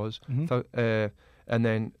 $350. Mm-hmm. And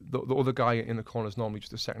then the other guy in the corner is normally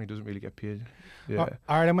just a second. He doesn't really get paid. Yeah.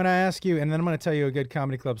 All right, I'm going to ask you, and then I'm going to tell you a good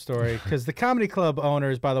comedy club story. Because the comedy club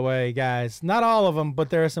owners, by the way, guys, not all of them, but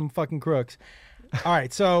there are some fucking crooks. All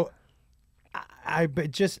right, so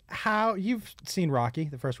how you've seen Rocky,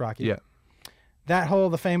 the first Rocky? Yeah.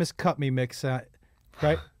 The famous cut me mix, right?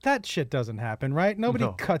 That shit doesn't happen, right? Nobody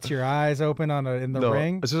cuts your eyes open in the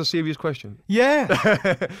ring. Is this a serious question? Yeah.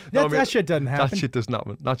 That shit doesn't happen. That shit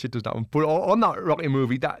doesn't happen. But on that Rocky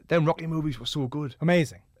movie, them Rocky movies were so good.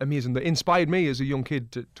 Amazing. They inspired me as a young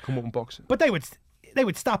kid to come up and box. But they would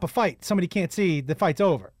stop a fight. Somebody can't see the fight's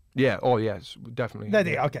over. Yeah. Oh, yes,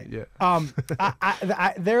 definitely. Okay. Yeah.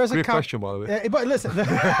 There is Great question, by the way. But listen,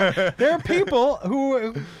 there are people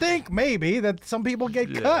who think maybe that some people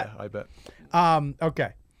get cut. Yeah, I bet.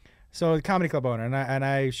 Okay. So the comedy club owner, and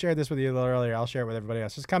I shared this with you a little earlier. I'll share it with everybody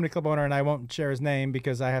else. This comedy club owner, and I won't share his name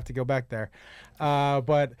because I have to go back there.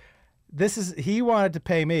 But he wanted to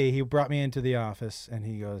pay me. He brought me into the office, and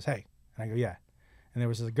he goes, "Hey," and I go, "Yeah." And there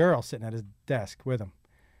was a girl sitting at his desk with him,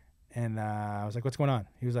 and I was like, "What's going on?"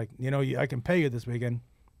 He was like, I can pay you this weekend,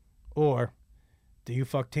 or do you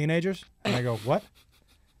fuck teenagers?" And I go, "What?"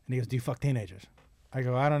 And he goes, "Do you fuck teenagers?" I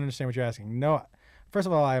go, "I don't understand what you're asking." No, first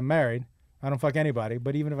of all, I am married. I don't fuck anybody,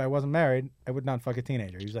 but even if I wasn't married, I would not fuck a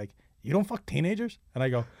teenager. He was like, "You don't fuck teenagers?" And I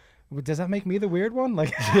go, well, "Does that make me the weird one?"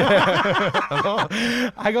 Like,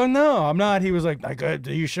 I go, "No, I'm not." He was like, "Are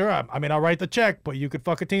you sure?" I mean, I'll write the check, but you could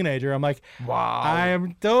fuck a teenager. I'm like, wow, I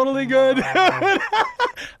am totally good. Wow.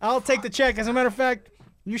 I'll take the check. As a matter of fact,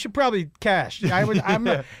 you should probably cash.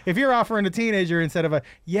 If you're offering a teenager instead of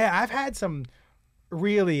I've had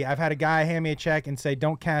a guy hand me a check and say,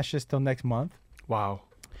 "Don't cash this till next month." Wow.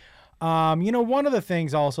 One of the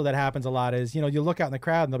things also that happens a lot is, you look out in the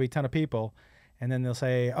crowd and there'll be a ton of people, and then they'll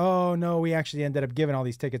say, "Oh no, we actually ended up giving all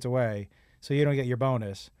these tickets away, so you don't get your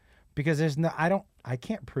bonus," because I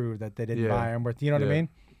can't prove that they didn't buy them. You know what I mean?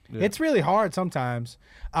 Yeah. It's really hard sometimes.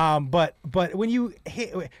 But when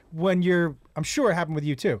you're, I'm sure it happened with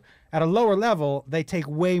you too. At a lower level, they take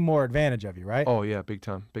way more advantage of you, right? Oh yeah, big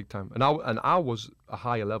time. And I was a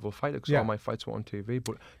higher level fighter because all my fights were on TV.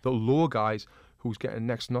 But the lower guys who's getting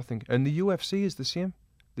next to nothing, and the UFC is the same.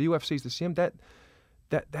 The UFC is the same. That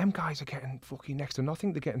them guys are getting fucking next to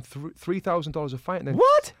nothing. They're getting $3,000 a fight. And then,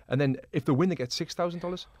 What? And then if they win, they get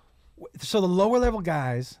 $6,000. So the lower level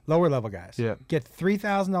guys Yeah. get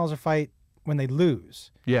 $3,000 a fight when they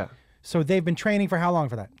lose. Yeah. So they've been training for how long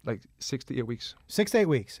for that? Like 6 to 8 weeks. 6 to 8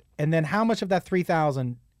 weeks. And then how much of that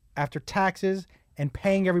 3,000 after taxes and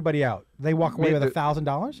paying everybody out, they walk away with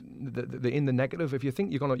 $1,000? They're in the negative. If you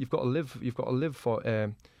think you've got to live for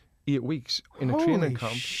 8 weeks in a training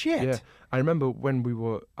camp. Shit. Yeah. I remember when we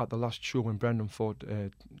were at the last show when Brendan fought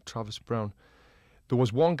Travis Brown. There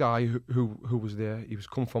was one guy who was there. He was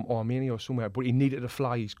coming from Armenia or somewhere, but he needed to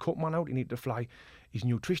fly. His cut man out. He needed to fly his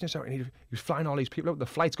nutritionist out. He was flying all these people out. The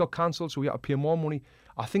flights got cancelled, so we had to pay more money.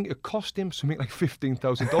 I think it cost him something like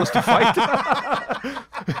 $15,000 to fight,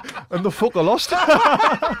 and the fucker lost.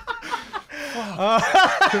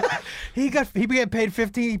 He got paid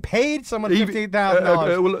 15. He paid someone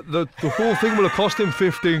 $15,000. Well, the whole thing will have cost him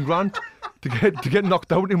 15 grand to get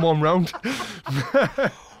knocked out in one round.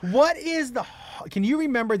 What is can you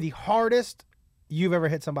remember the hardest you've ever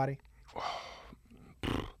hit somebody?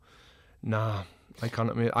 Nah, I can't.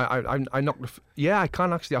 I mean, I knocked. I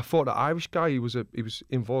can actually. I fought an Irish guy. He was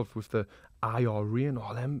involved with the IRA and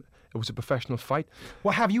all them. It was a professional fight.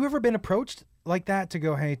 Well, have you ever been approached like that to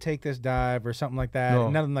go, hey, take this dive or something like that? No.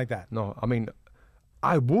 Nothing like that. No, I mean,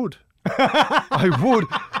 I would. I would.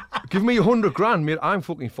 Give me 100 grand, mate. I'm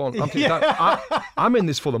fucking fun. I'm in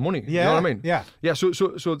this for the money. Yeah. You know what I mean? Yeah. Yeah. So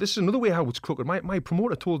this is another way how it's crooked. My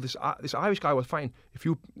promoter told this Irish guy was fine.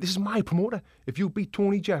 This is my promoter. If you beat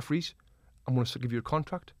Tony Jeffries, I'm going to give you a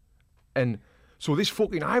contract. And so this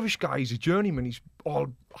fucking Irish guy, he's a journeyman. He's all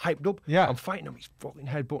hyped up. Yeah. I'm fighting him. He's fucking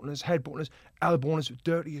headbutting us, elbowing us,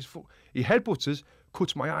 dirty as fuck. He headbutts us,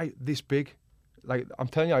 cuts my eye this big. Like, I'm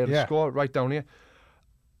telling you, I had a score right down here.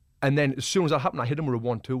 And then as soon as that happened, I hit him with a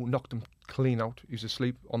 1-2, knocked him clean out. He was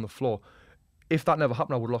asleep on the floor. If that never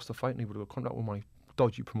happened, I would have lost the fight and he would have got contract with my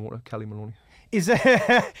dodgy promoter, Kelly Maloney. Is the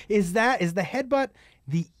headbutt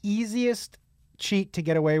the easiest cheat to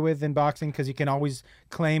get away with in boxing? Because you can always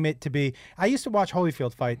claim it to be. I used to watch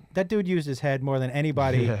Holyfield fight. That dude used his head more than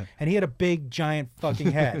anybody, and he had a big, giant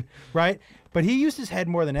fucking head, right? But he used his head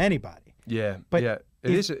more than anybody. Yeah, but yeah.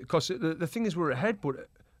 It is, because the thing is, we're a headbutt.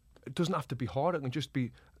 It doesn't have to be hard. It can just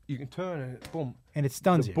be. You can turn and boom. And it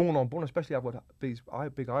stuns you. Bone on bone, especially I've got these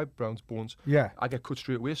big eyebrows bones. Yeah. I get cut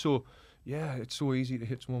straight away. So, yeah, it's so easy to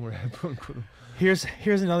hit someone with a headbutt. Here's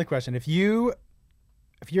another question. If you're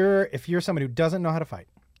somebody who doesn't know how to fight,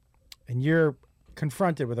 and you're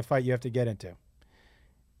confronted with a fight you have to get into,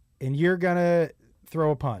 and you're gonna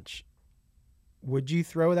throw a punch, would you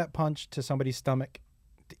throw that punch to somebody's stomach?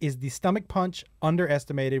 Is the stomach punch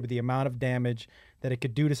underestimated with the amount of damage that it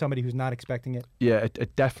could do to somebody who's not expecting it? Yeah,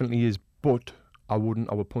 it definitely is, but I wouldn't.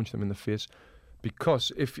 I would punch them in the face, because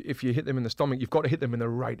if you hit them in the stomach, you've got to hit them in the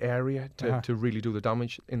right area to really do the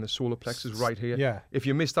damage in the solar plexus right here. Yeah. If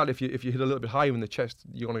you miss that, if you hit a little bit higher in the chest,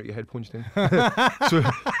 you're gonna get your head punched in. So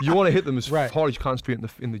you want to hit them as hard as you can, straight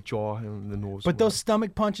in the jaw and the nose. But those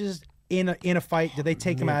stomach punches in a fight, do they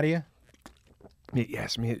take them out of you?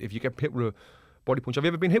 Yes, mate. If you get hit with a body punch, have you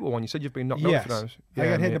ever been hit with one? You said you've been knocked out Yes. for times. I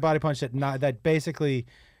got hit in the body punch that basically,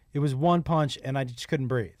 it was one punch and I just couldn't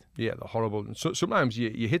breathe. Yeah, they're horrible. So sometimes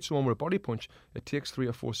you hit someone with a body punch, it takes 3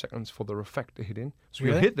 or 4 seconds for the effect to hit in. So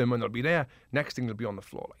Really? you hit them and they'll be there. Next thing they'll be on the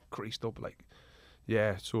floor, like creased up, like.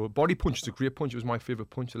 Yeah, so a body punch is a great punch. It was my favourite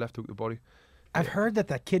punch, the left hook of the body. I've heard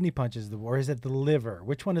that kidney punch is or is it the liver?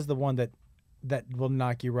 Which one is the one that will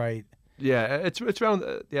knock you right? Yeah, it's around.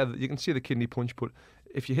 You can see the kidney punch, but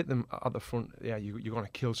if you hit them at the front, you're gonna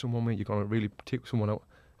kill someone, mate. You're gonna really take someone out.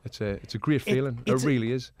 It's a great feeling. It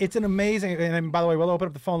really is. It's an amazing. And by the way, we'll open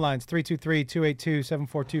up the phone lines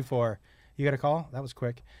 323-282-7424. You got a call? That was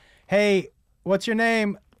quick. Hey, what's your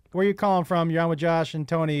name? Where are you calling from? You're on with Josh and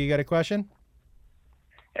Tony. You got a question?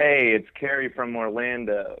 Hey, it's Kerry from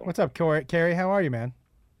Orlando. What's up, Kerry? How are you, man?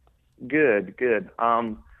 Good.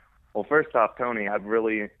 Well, first off, Tony, I've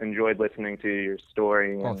really enjoyed listening to your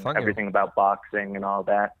story and everything about boxing and all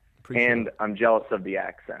that. And I'm jealous of the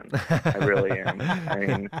accent. I really am. I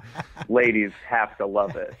mean, ladies have to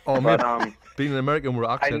love it. Oh, but, man, being an American with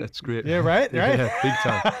an accent, it's great. Yeah, right? Yeah, big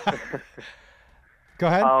time. Go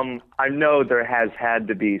ahead. I know there has had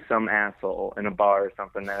to be some asshole in a bar or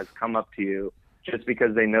something that has come up to you just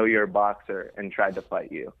because they know you're a boxer and tried to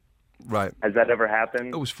fight you. Right. Has that ever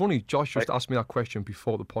happened? It was funny. Josh just asked me that question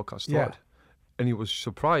before the podcast started. Yeah. And he was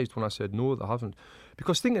surprised when I said, no, they haven't.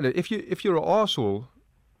 Because thinking that if you're an arsehole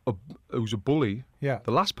who's a bully, the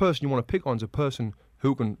last person you want to pick on is a person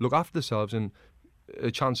who can look after themselves and a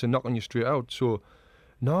chance of knocking you straight out. So,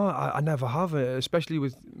 no, I never have. Especially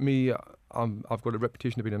with me, I've got a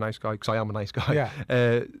reputation of being a nice guy because I am a nice guy.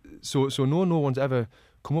 Yeah. So no one's ever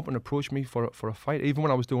come up and approached me for a fight. Even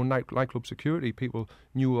when I was doing nightclub security, people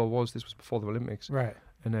knew who I was. This was before the Olympics. Right.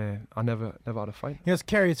 And I never had a fight. You know,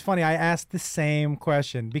 Kerry, it's funny. I asked the same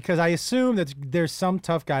question because I assume that there's some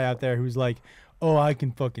tough guy out there who's like, oh, I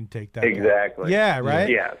can fucking take that. Exactly. Guy. Yeah,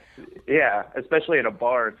 right? Yeah. Especially at a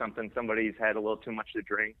bar or something, somebody's had a little too much to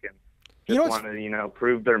drink and just want to,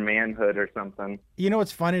 prove their manhood or something. You know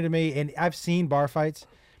what's funny to me, and I've seen bar fights.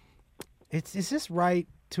 Is this right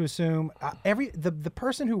to assume the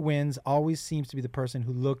person who wins always seems to be the person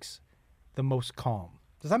who looks the most calm?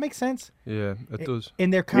 Does that make sense? Yeah, it does.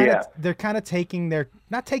 And they're kind of taking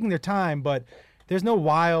not taking their time, but there's no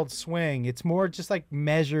wild swing. It's more just like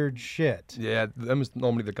measured shit. Yeah, them is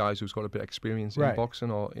normally the guys who's got a bit of experience in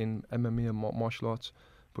boxing or in MMA and martial arts.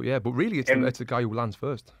 But really, it's the guy who lands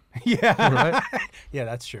first. Yeah. Right? Yeah,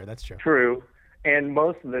 that's true. That's true. True. And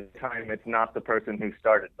most of the time, it's not the person who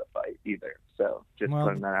started the fight either. So just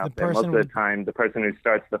putting that out there. Most of the time, the person who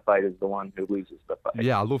starts the fight is the one who loses the fight.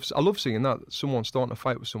 Yeah, I love seeing that. Someone starting a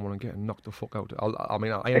fight with someone and getting knocked the fuck out.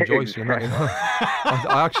 I enjoy seeing that.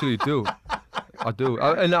 I actually do. I do.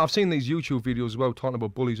 And I've seen these YouTube videos as well talking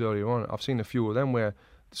about bullies earlier on. I've seen a few of them where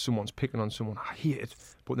someone's picking on someone. I hate it.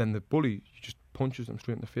 But then the bully just punches them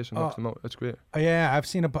straight in the face and knocks them out. That's great. Yeah, I've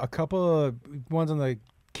seen a couple of ones on the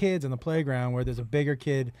kids on the playground where there's a bigger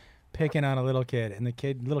kid picking on a little kid, and the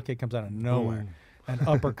little kid comes out of nowhere, an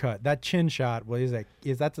uppercut, that chin shot. What is that?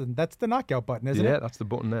 That's the knockout button, isn't it? Yeah, that's the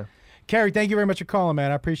button there. Kerry, thank you very much for calling,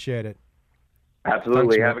 man. I appreciate it.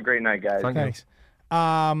 Absolutely. Thanks, have a great night, guys. Thanks.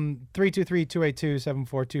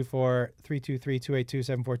 323-282-7424,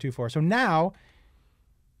 323-282-7424. So now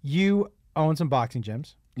you own some boxing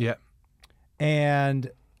gyms. Yeah. And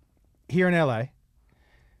here in LA,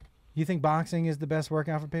 you think boxing is the best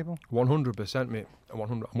workout for people? 100%, mate.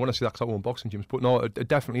 100. I want to say that because I own boxing gyms, but no, it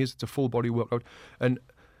definitely is. It's a full body workout, and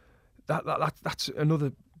that's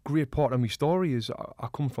another great part of my story. Is I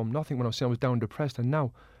come from nothing when I was saying I was down and depressed, and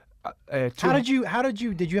now. How did you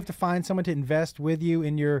have to find someone to invest with you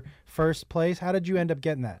in your first place? How did you end up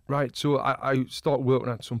getting that? Right, so I started working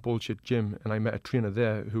at some bullshit gym, and I met a trainer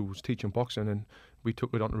there who was teaching boxing, and we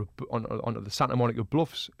took it onto the Santa Monica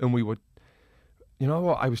Bluffs, and we would. You know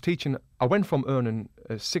what? I went from earning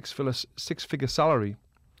a six-figure salary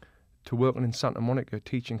to working in Santa Monica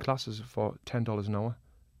teaching classes for $10 an hour,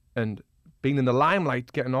 and being in the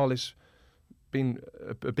limelight, getting all this, being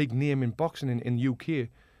a big name in boxing in UK,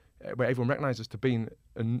 where everyone recognises to being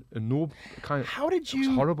a noble kind of. How did you? It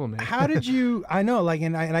was horrible, man. How did you? I know,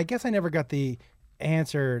 and I guess I never got the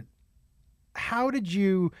answer. How did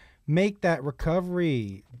you make that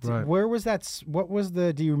recovery? Right. Where was that? What was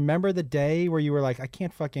the? Do you remember the day where you were like, I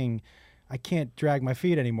can't drag my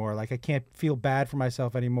feet anymore. Like I can't feel bad for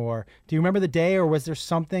myself anymore. Do you remember the day, or was there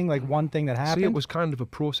something like one thing that happened? See, it was kind of a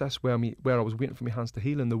process where I was waiting for my hands to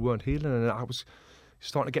heal and they weren't healing, and I was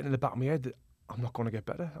starting to get in the back of my head that I'm not going to get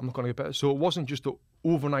better. So it wasn't just an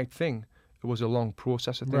overnight thing. It was a long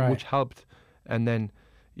process, I think, which helped. And then,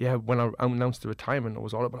 when I announced the retirement, it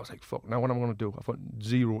was all about. I was like, fuck, now what am I going to do? I've got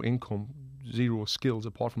zero income, zero skills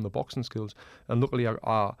apart from the boxing skills. And luckily,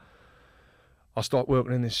 I start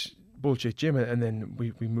working in this bullshit gym, and then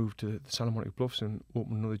we moved to the Santa Monica Bluffs and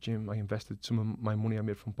opened another gym. I invested some of my money I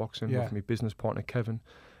made from boxing with my business partner, Kevin.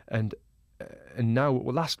 And now,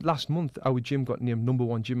 last month, our gym got named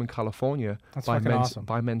 #1 gym in California by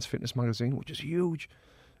Men's Fitness Magazine, which is huge.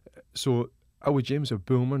 So our gyms are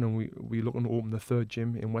booming, and we're looking to open the third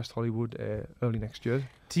gym in West Hollywood early next year.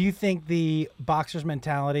 Do you think the boxer's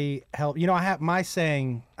mentality helped? You know, I have my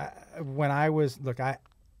saying when I was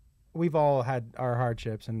we've all had our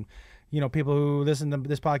hardships, and people who listen to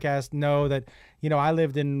this podcast know that I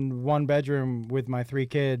lived in one bedroom with my 3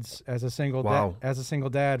 kids as a single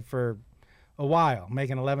dad for a while,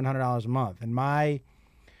 making $1,100 a month. And my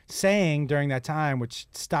saying during that time, which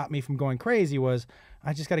stopped me from going crazy, was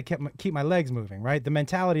I just got to keep my legs moving, right? The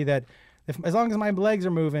mentality that as long as my legs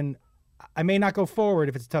are moving, I may not go forward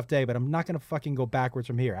if it's a tough day, but I'm not going to fucking go backwards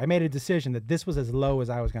from here. I made a decision that this was as low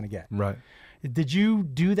as I was going to get. Right. Did you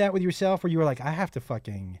do that with yourself, where you were like, I'm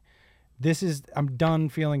done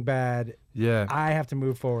feeling bad. Yeah. I have to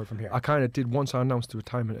move forward from here. I kind of did once I announced the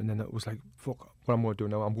retirement, and then it was like, fuck, what I'm going to do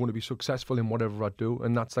now? I'm going to be successful in whatever I do.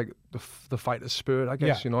 And that's like the fighter's spirit, I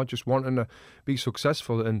guess, just wanting to be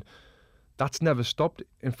successful. And that's never stopped.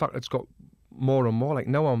 In fact, it's got more and more. Like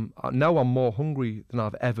now I'm more hungry than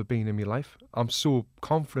I've ever been in my life. I'm so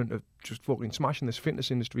confident of just fucking smashing this fitness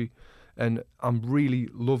industry, and I'm really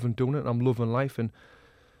loving doing it, and I'm loving life. And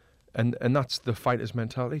And that's the fighter's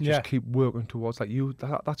mentality. Just keep working towards, like, you.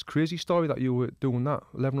 That's crazy story that you were doing that.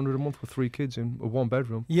 $1,100 a month with 3 kids in a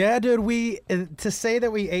 1-bedroom. Yeah, dude. To say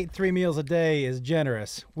that we ate 3 meals a day is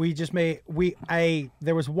generous. We just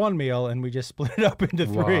there was 1 meal and we just split it up into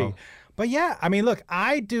 3. Wow. But yeah, I mean, look,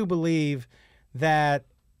 I do believe that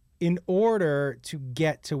in order to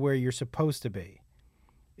get to where you're supposed to be,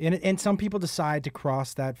 and some people decide to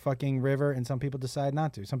cross that fucking river, and some people decide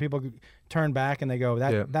not to. Some people turn back and they go,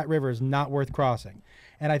 that river is not worth crossing.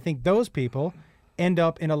 And I think those people end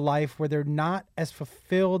up in a life where they're not as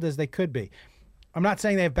fulfilled as they could be. I'm not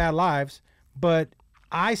saying they have bad lives, but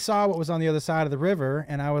I saw what was on the other side of the river,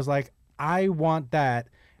 and I was like, I want that.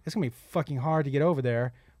 It's going to be fucking hard to get over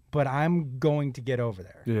there, but I'm going to get over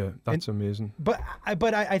there. Yeah, that's amazing. But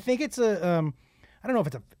I think it's a, I don't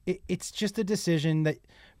know if it's just a decision that,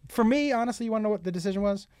 for me, honestly, you want to know what the decision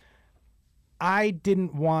was? I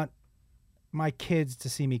didn't want my kids to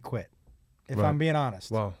see me quit, if I'm being honest.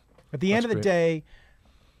 Wow. At the end of the day,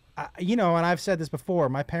 and I've said this before,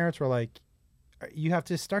 my parents were like, you have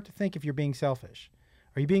to start to think if you're being selfish.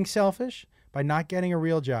 Are you being selfish by not getting a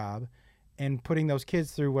real job and putting those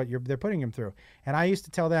kids through what they're putting them through? And I used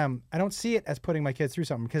to tell them, I don't see it as putting my kids through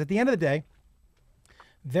something, because at the end of the day,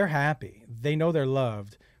 they're happy. They know they're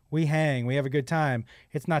loved. We hang. We have a good time.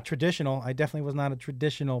 It's not traditional. I definitely was not a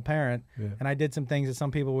traditional parent. Yeah. And I did some things that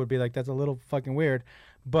some people would be like, that's a little fucking weird.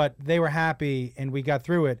 But they were happy and we got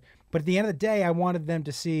through it. But at the end of the day, I wanted them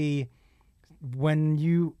to see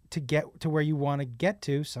to get to where you want to get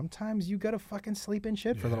to, sometimes you got to fucking sleep in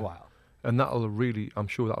shit for a little while. And I'm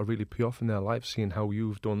sure that'll really pay off in their life, seeing how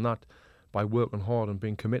you've done that by working hard and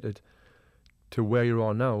being committed to where you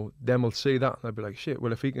are now. Then we'll see that and they'll be like, shit,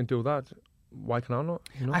 well, if he can do that, why can I not?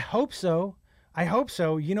 I hope so.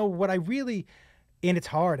 You know what I really, and it's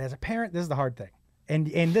hard as a parent. This is the hard thing.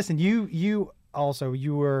 And listen, you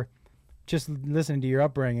were just listening to your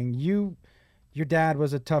upbringing. Your dad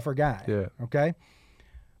was a tougher guy. Yeah. Okay.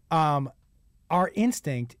 Our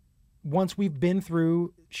instinct, once we've been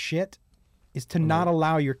through shit, is to not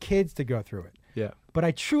allow your kids to go through it. Yeah. But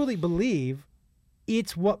I truly believe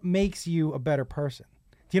it's what makes you a better person.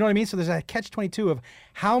 Do you know what I mean? So there's a catch-22 of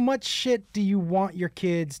how much shit do you want your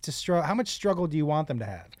kids to struggle? How much struggle do you want them to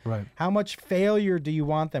have? Right. How much failure do you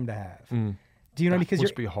want them to have? Do you know? Because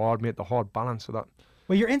must be hard, mate. The hard balance of that.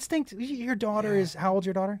 Well, your instinct. Your daughter is, how old's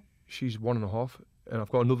your daughter? She's 1.5, and I've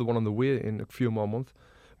got another one on the way in a few more months.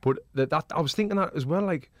 But that I was thinking that as well.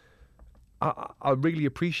 Like, I really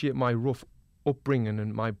appreciate my rough upbringing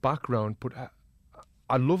and my background, but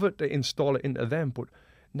I love it to install it into them. But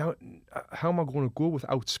now, how am I going to go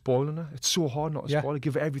without spoiling her? It's so hard not to spoil her.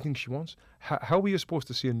 Give her everything she wants. How are you supposed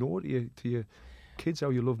to say no to your kids? How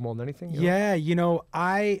you love more than anything? You know?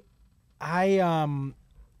 I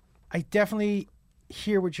definitely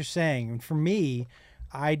hear what you're saying. And for me,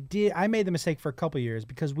 I made the mistake for a couple of years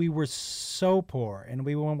because we were so poor and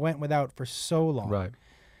we went without for so long. Right.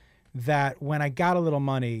 That when I got a little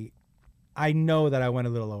money, I know that I went a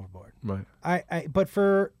little overboard. Right.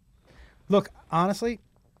 Look, honestly,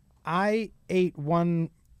 I ate 1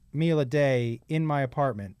 meal a day in my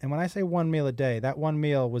apartment. And when I say 1 meal a day, that 1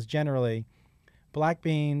 meal was generally black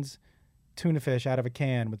beans, tuna fish out of a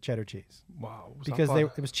can with cheddar cheese. Wow. Because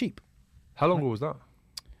it was cheap. How long ago was that?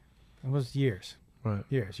 It was years. Right.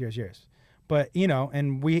 Years. But,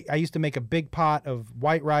 and I used to make a big pot of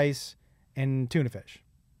white rice and tuna fish.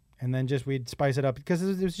 And then we'd spice it up because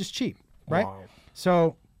it was just cheap, right? Wow.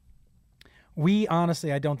 So we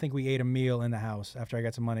honestly, I don't think we ate a meal in the house after I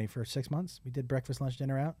got some money for 6 months. We did breakfast, lunch,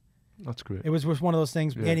 dinner out. That's great. It was one of those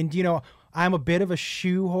things. Yeah. And I'm a bit of a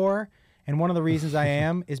shoe whore. And one of the reasons I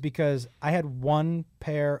am is because I had 1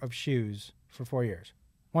 pair of shoes for 4 years.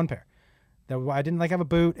 1 pair. I didn't have a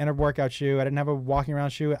boot and a workout shoe. I didn't have a walking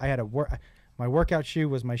around shoe. I had my workout shoe,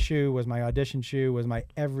 was my audition shoe, was my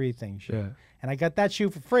everything shoe. Yeah. And I got that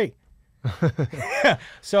shoe for free.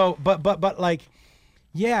 So, but like,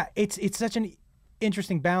 yeah, it's such an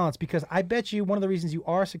interesting balance because I bet you one of the reasons you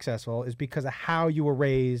are successful is because of how you were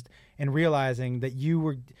raised and realizing that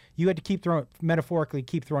you had to metaphorically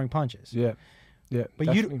keep throwing punches. Yeah. Yeah. But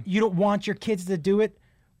definitely. you don't want your kids to do it.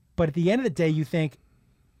 But at the end of the day, you think,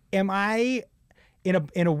 am I, in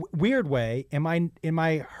a weird way, am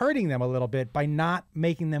I hurting them a little bit by not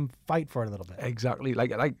making them fight for it a little bit? Exactly.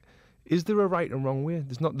 Like, is there a right and wrong way?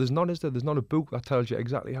 There's not, is there? There's not a book that tells you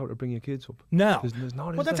exactly how to bring your kids up. No. There's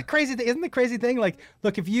not. Well, that's a crazy thing. Isn't the crazy thing? Like,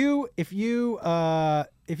 look, if you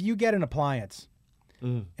get an appliance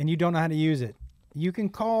and you don't know how to use it, you can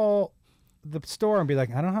call the store and be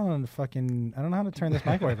like, I don't know how to turn this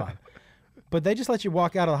microwave on. But they just let you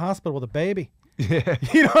walk out of the hospital with a baby. Yeah.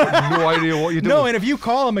 You know, no idea what you're doing. No, and if you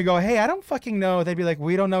call them and go, hey, I don't fucking know, they'd be like,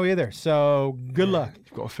 we don't know either. So good luck.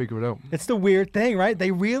 You've got to figure it out. It's the weird thing, right?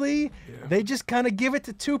 They really, they just kind of give it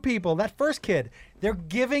to two people. That first kid, they're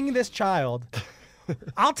giving this child.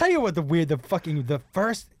 I'll tell you what the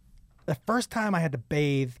first time I had to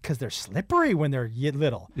bathe because they're slippery when they're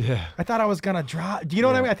little. Yeah. I thought I was gonna drop. Do you know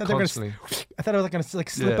what I mean? I thought constantly. I thought it was gonna like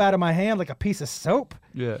slip out of my hand like a piece of soap.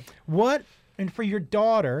 Yeah. What? And for your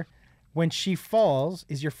daughter, when she falls,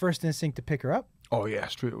 is your first instinct to pick her up? Oh yeah,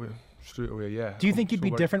 straight away, yeah. Do you think you'd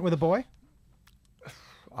be different with a boy?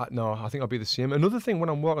 No, I think I'd be the same. Another thing when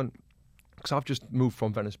I'm walking, because I've just moved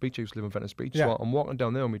from Venice Beach, I used to live in Venice Beach, so I'm walking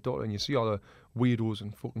down there with my daughter, and you see all the weirdos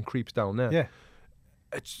and fucking creeps down there. Yeah.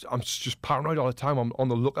 I'm just paranoid all the time. I'm on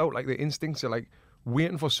the lookout, like the instincts are like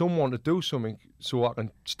waiting for someone to do something so I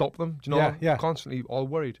can stop them. Do you know? Yeah. Constantly all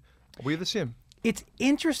worried. Are we the same? It's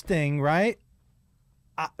interesting, right?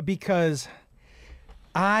 Because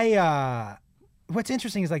what's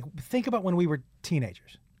interesting is like think about when we were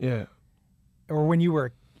teenagers. Yeah. Or when you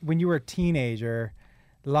were a teenager,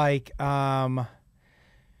 like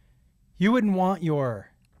you wouldn't want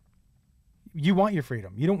you want your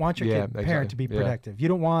freedom. You don't want your parent to be protective. You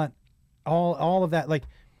don't want all of that. Like,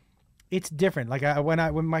 it's different. Like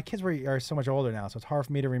when my kids are so much older now, so it's hard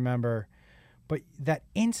for me to remember. But that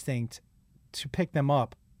instinct to pick them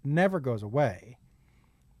up never goes away.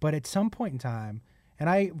 But at some point in time, and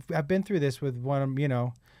I've been through this with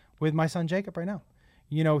with my son Jacob right now.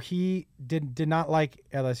 You know, he did not like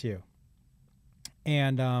LSU,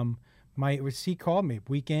 and he called me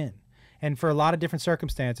week in. And for a lot of different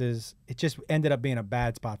circumstances, it just ended up being a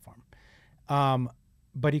bad spot for him.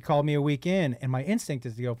 But he called me a week in, and my instinct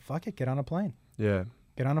is to go, fuck it, get on a plane. Yeah.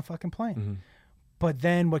 Get on a fucking plane. Mm-hmm. But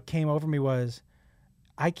then what came over me was,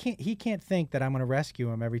 he can't think that I'm going to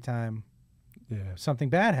rescue him every time something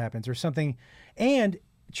bad happens or something. And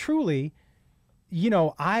truly,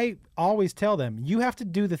 I always tell them, you have to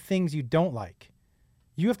do the things you don't like.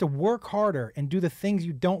 You have to work harder and do the things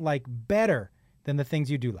you don't like better than the things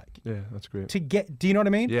you do like. Yeah, that's great. Do you know what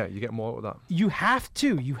I mean? Yeah, you get more of that. You have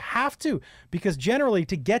to, because generally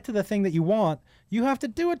to get to the thing that you want, you have to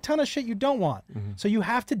do a ton of shit you don't want. Mm-hmm. So you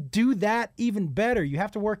have to do that even better. You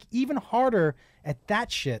have to work even harder at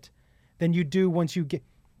that shit than you do once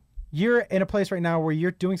you're in a place right now where you're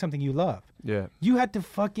doing something you love. Yeah. You had to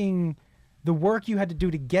the work you had to do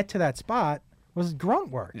to get to that spot was grunt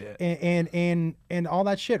work and all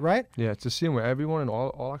that shit, right? Yeah, it's the same with everyone and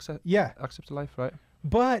all accept life, right?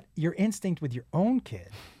 But your instinct with your own kid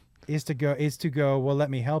is to go. Well, let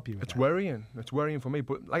me help you. It's worrying. It's worrying for me.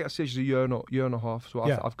 But like I said, she's a year and a half. So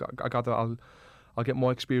I got that. I'll get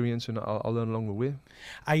more experience and I'll learn along the way.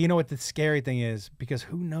 You know what the scary thing is, because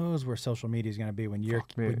who knows where social media is going to be when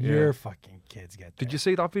your fucking kids get there. Did you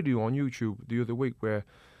see that video on YouTube the other week where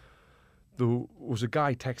there was a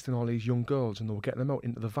guy texting all these young girls and they were getting them out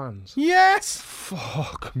into the vans? Yes!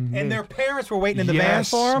 Fuck, mate. And their parents were waiting in the van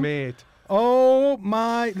for them? Mate. Oh,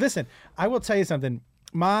 my. Listen, I will tell you something.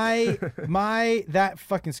 That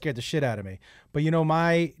fucking scared the shit out of me. But,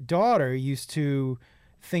 my daughter used to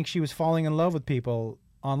think she was falling in love with people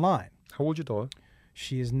online. How old's your daughter?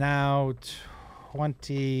 She is now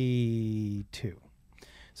 22.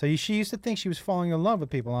 So she used to think she was falling in love with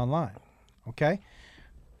people online. Okay?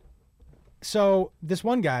 So this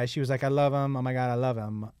one guy, she was like, I love him. Oh my God, I love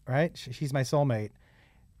him. Right? He's my soulmate.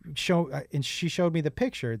 And she showed me the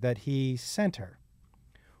picture that he sent her.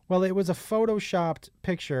 Well, it was a photoshopped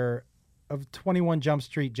picture of 21 Jump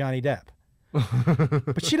Street Johnny Depp.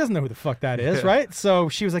 But she doesn't know who the fuck that is, right? So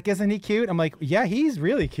she was like, isn't he cute? I'm like, yeah, he's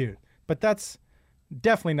really cute. But that's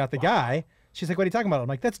definitely not the guy. She's like, what are you talking about? I'm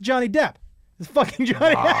like, that's Johnny Depp. It's fucking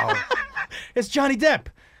Johnny Depp. It's Johnny Depp.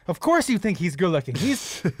 Of course you think he's good looking.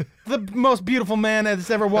 He's the most beautiful man that's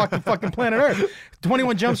ever walked the fucking planet Earth.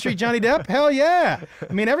 21 Jump Street Johnny Depp? Hell yeah.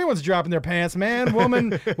 I mean, everyone's dropping their pants, man,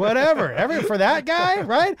 woman, whatever. For that guy,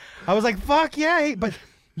 right? I was like, fuck yeah. But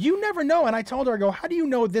you never know. And I told her, I go, how do you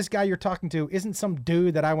know this guy you're talking to isn't some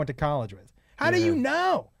dude that I went to college with? How do you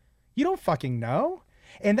know? You don't fucking know.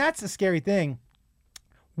 And that's the scary thing.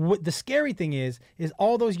 What the scary thing is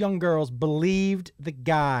all those young girls believed the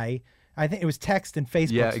guy. I think it was text and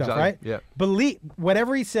Facebook stuff, right? Yeah. Believe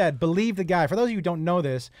whatever he said, believe the guy. For those of you who don't know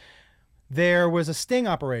this, there was a sting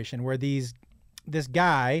operation where this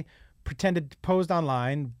guy pretended posed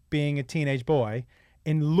online being a teenage boy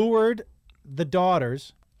and lured the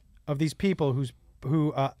daughters of these people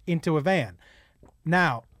who into a van.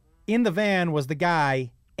 Now, in the van was the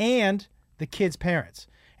guy and the kid's parents.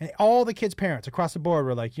 And all the kids' parents across the board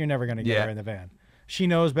were like, you're never going to get her in the van. She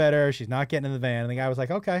knows better. She's not getting in the van. And the guy was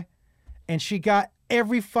like, okay. And she got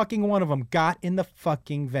every fucking one of them got in the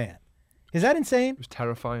fucking van. Is that insane? It was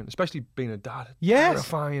terrifying, especially being a dad. Yes.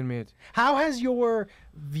 Terrifying, mate. How has your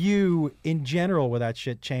view in general with that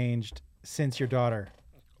shit changed since your daughter?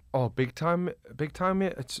 Oh, big time,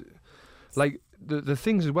 mate. It's like the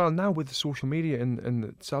things as well now with the social media and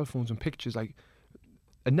the cell phones and pictures, like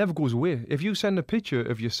it never goes away. If you send a picture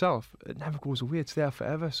of yourself, it never goes away. It's there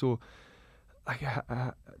forever. So like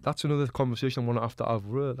that's another conversation I want to have to have.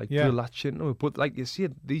 Like do that shit. No, but like you see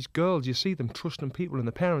it, these girls, you see them trusting people, and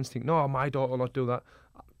the parents think, no, my daughter will not do that.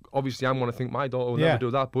 Obviously, I'm going to think my daughter will never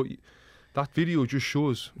do that, but that video just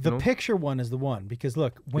shows. The picture one is the one, because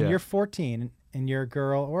look, when you're 14 and you're a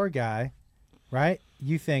girl or a guy, right?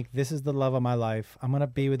 You think, this is the love of my life. I'm going to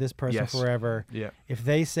be with this person forever. Yeah. If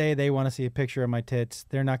they say they want to see a picture of my tits,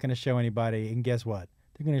 they're not going to show anybody. And guess what?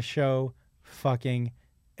 They're going to show fucking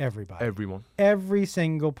everybody. Everyone. Every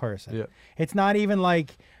single person. Yeah. It's not even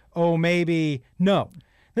like, oh, maybe. No.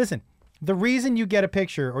 Listen, the reason you get a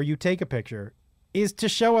picture or you take a picture is to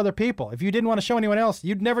show other people. If you didn't want to show anyone else,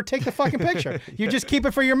 you'd never take the fucking picture. You just keep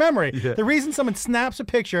it for your memory. Yeah. The reason someone snaps a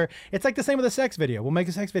picture, it's like the same with a sex video. We'll make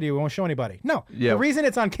a sex video, we won't show anybody. No. The reason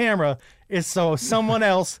it's on camera is so someone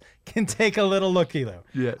else can take a little looky though.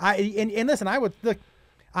 Yeah. And listen,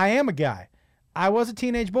 I am a guy. I was a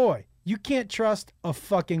teenage boy. You can't trust a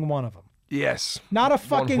fucking one of them. Yes. Not a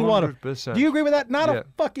fucking 100%. One of them. Do you agree with that? Not a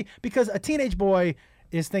fucking, because a teenage boy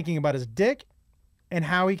is thinking about his dick and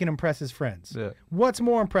how he can impress his friends. Yeah. What's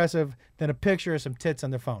more impressive than a picture of some tits on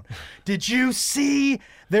their phone? Did you see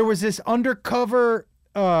there was this undercover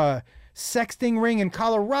sexting ring in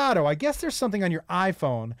Colorado? I guess there's something on your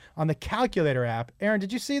iPhone on the calculator app. Aaron,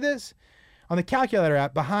 did you see this? On the calculator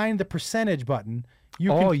app, behind the percentage button,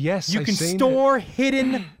 you can store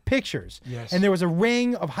hidden pictures. Yes. And there was a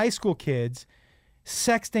ring of high school kids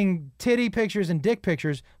sexting titty pictures and dick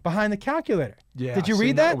pictures behind the calculator. Yeah. Did you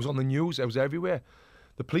read that? It was on the news. It was everywhere.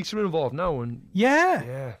 The police are involved now, and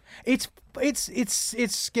it's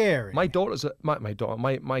scary. My daughter's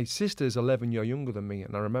my sister is 11 years younger than me,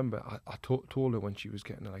 and I remember I told her when she was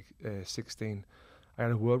getting like 16, I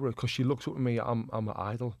had a word with her because she looks up to me. I'm an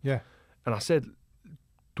idol. Yeah, and I said,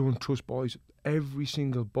 don't trust boys. Every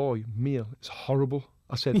single boy, male, is horrible.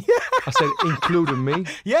 I said, including me.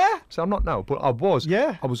 Yeah. So I'm not now, but I was.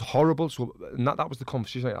 Yeah. I was horrible. So that was the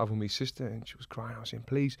conversation I had with my sister, and she was crying. I was saying,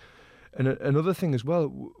 please. And another thing as well,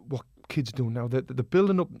 what kids do now, they're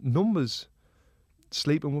building up numbers,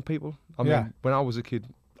 sleeping with people. I mean, when I was a kid,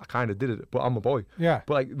 I kind of did it, but I'm a boy. Yeah.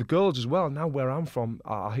 But like the girls as well, now where I'm from,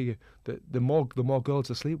 I hear the more girls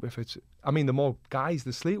they sleep with, the more guys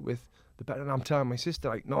they sleep with, the better. And I'm telling my sister,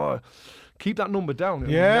 like, no, keep that number down.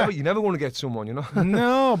 Yeah. You never want to get someone, you know?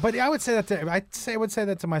 No, but I would say that I would say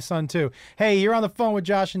that to my son too. Hey, you're on the phone with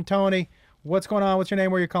Josh and Tony. What's going on? What's your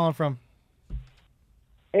name? Where are you calling from?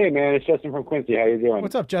 Hey, man, it's Justin from Quincy. How you doing?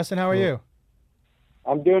 What's up, Justin? How are you?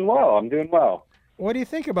 I'm doing well. What do you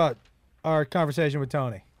think about our conversation with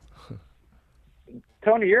Tony?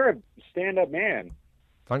 Tony, you're a stand-up man.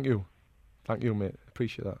 Thank you, mate.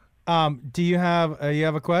 Appreciate that. Do you have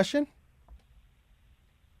a question?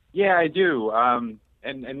 Yeah, I do.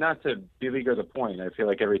 And not to beleaguer the point, I feel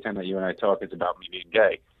like every time that you and I talk, it's about me being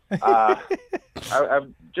gay.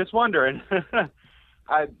 I'm just wondering.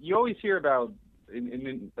 You always hear about.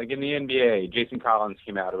 In the NBA, Jason Collins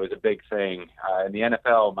came out. It was a big thing. In the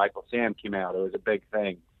NFL, Michael Sam came out. It was a big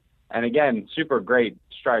thing. And again, super great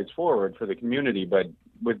strides forward for the community. But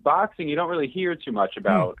with boxing, you don't really hear too much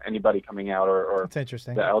about anybody coming out or That's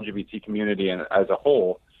interesting. The LGBT community as a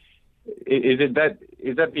whole. Is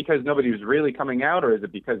that because nobody's really coming out, or is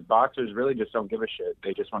it because boxers really just don't give a shit?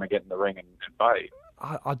 They just want to get in the ring and fight?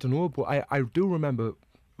 I don't know, but I do remember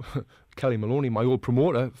Kelly Maloney, my old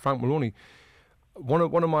promoter, Frank Maloney. One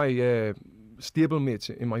of my stablemates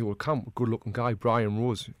in my old camp, good-looking guy, Brian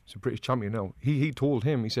Rose, he's a British champion now. He told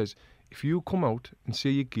him, he says, if you come out and say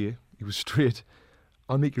you're gay, he was straight,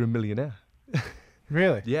 I'll make you a millionaire.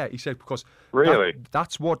 Really? Yeah, he said, because really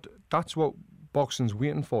that's what boxing's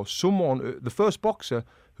waiting for. Someone, the first boxer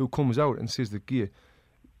who comes out and says they're gay,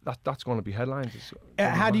 that's going to be headlines.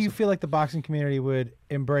 How do you feel like the boxing community would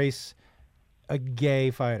embrace a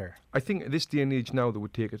gay fighter? I think at this day and age now they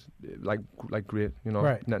would take it like great, you know.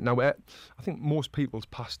 Right. Now I think most people's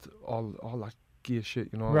past all that gay shit,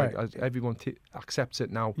 you know. Right. Like, everyone accepts it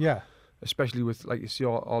now. Yeah. Especially with, like, you see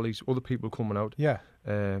all these other people coming out. Yeah.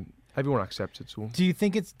 Everyone accepts it. So. Do you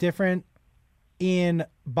think it's different in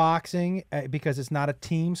boxing because it's not a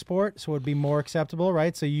team sport, so it'd be more acceptable,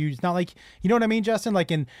 right? So it's not like, you know what I mean, Justin? Like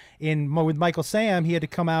with Michael Sam, he had to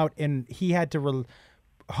come out and he had to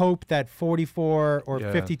hope that 44 or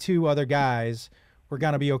 52 other guys were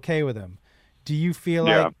going to be okay with him. Do you feel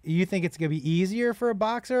like you think it's going to be easier for a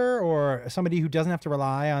boxer or somebody who doesn't have to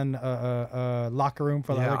rely on a locker room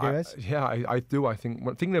for the other guys? I do. I think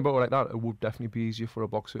when thinking about it like that, it would definitely be easier for a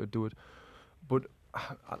boxer to do it. But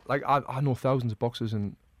like I know thousands of boxers,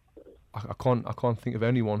 and I can't think of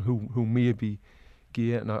anyone who may be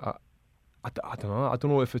gay. And I don't know. I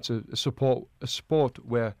don't know if it's a sport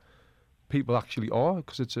where people actually are,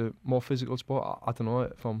 because it's a more physical sport. I don't know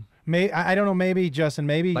if I'm. I don't know. Maybe Justin.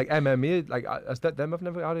 Maybe like MMA. Like has that them? I've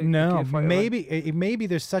never had a no. fight, Maybe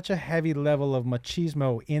there's such a heavy level of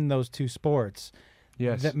machismo in those two sports.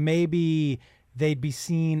 Yes. That maybe they'd be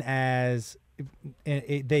seen as.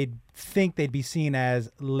 They'd think they'd be seen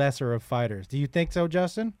as lesser of fighters. Do you think so,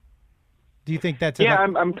 Justin? Do you think that's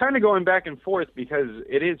I'm kind of going back and forth because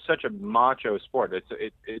it is such a macho sport.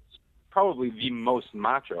 It's probably the most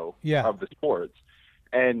macho of the sports,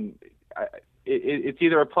 and it's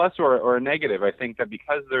either a plus or a negative. I think that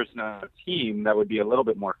because there's no team, that would be a little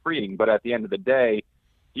bit more freeing. But at the end of the day,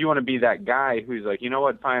 you want to be that guy who's like, you know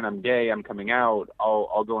what, fine, I'm gay, I'm coming out,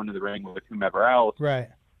 I'll go into the ring with whomever else. Right.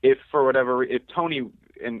 If for whatever, if Tony,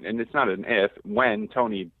 and it's not an if, when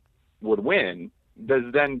Tony would win, does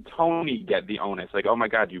then Tony get the onus? Like, oh my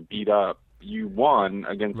God, you beat up, you won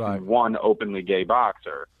against one openly gay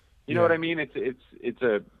boxer. You know what I mean? It's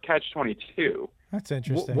a catch-22. That's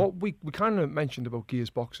interesting. What we kind of mentioned about gays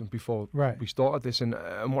boxing before we started this, and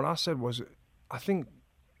what I said was, I think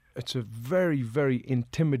it's a very, very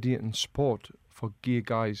intimidating sport for gay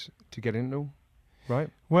guys to get into, right?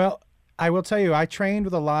 Well, I will tell you, I trained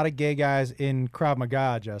with a lot of gay guys in Krav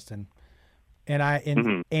Maga, Justin, and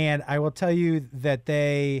I will tell you that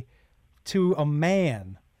they, to a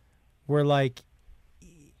man, were like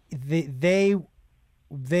they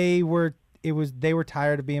were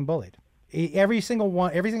tired of being bullied. Every single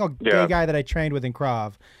gay guy that I trained with in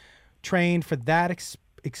Krav trained for that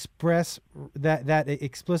that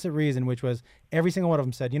explicit reason, which was every single one of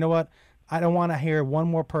them said, you know what? I don't want to hear one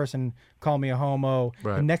more person call me a homo.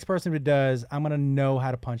 Right. The next person who does, I'm going to know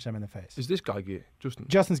how to punch them in the face. Is this guy gay, Justin?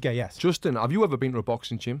 Justin's gay, yes. Justin, have you ever been to a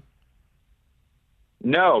boxing gym?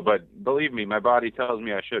 No, but believe me, my body tells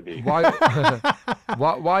me I should be. Why?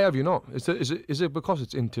 Why have you not? Is it because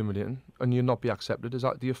it's intimidating and you'll not be accepted?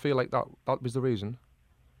 Do you feel like that was the reason?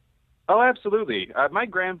 Oh, absolutely. My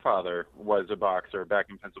grandfather was a boxer back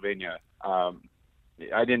in Pennsylvania. I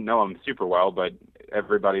didn't know him super well, but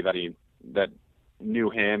everybody that knew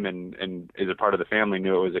him and is a part of the family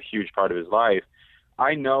knew it was a huge part of his life.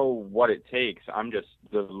 I know what it takes. I'm just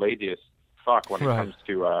the laziest fuck when it comes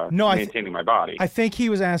to maintaining my body. I think he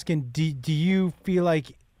was asking, do you feel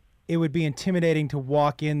like it would be intimidating to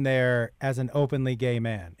walk in there as an openly gay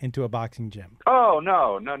man into a boxing gym? Oh,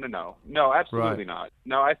 no, absolutely not.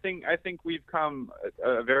 No, I think we've come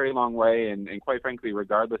a very long way, and quite frankly,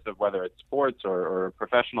 regardless of whether it's sports or a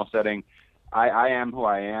professional setting, I am who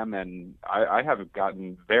I am, and I have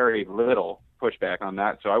gotten very little pushback on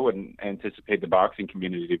that, so I wouldn't anticipate the boxing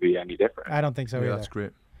community to be any different. I don't think so either. That's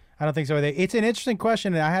great. I don't think so either. It's an interesting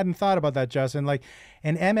question, and I hadn't thought about that, Justin. Like,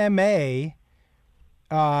 an MMA,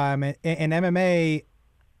 MMA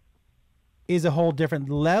is a whole different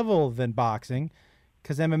level than boxing,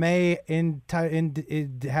 because MMA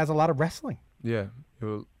it has a lot of wrestling. Yeah,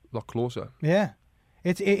 you're a lot closer. Yeah.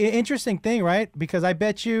 It's an interesting thing, right? Because I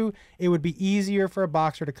bet you it would be easier for a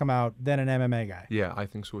boxer to come out than an MMA guy. Yeah, I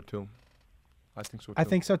think so too. I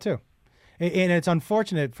think so too. And it's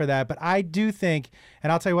unfortunate for that, but I do think,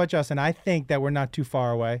 and I'll tell you what, Justin, I think that we're not too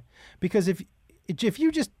far away, because if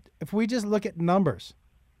we just look at numbers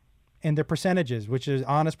and their percentages, which is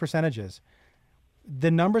honest percentages, the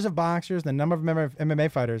numbers of boxers, the number of MMA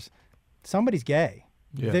fighters, somebody's gay.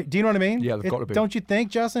 Yeah. Do you know what I mean? Yeah, they've got to be. Don't you think,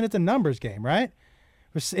 Justin? It's a numbers game, right?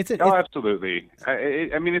 Absolutely.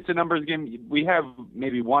 I mean, it's a numbers game. We have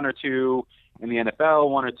maybe one or two in the NFL,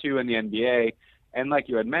 one or two in the NBA, and like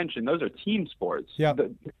you had mentioned, those are team sports. Yeah.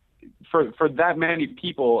 For that many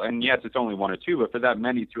people, and yes, it's only one or two, but for that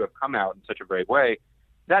many to have come out in such a brave way,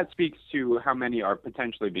 that speaks to how many are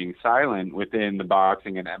potentially being silent within the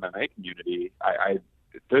boxing and MMA community.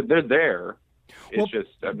 They're there. It's just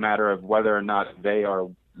a matter of whether or not they are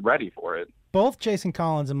ready for it. Both Jason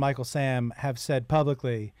Collins and Michael Sam have said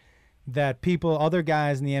publicly that other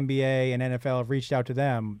guys in the NBA and NFL have reached out to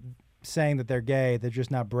them saying that they're gay. They're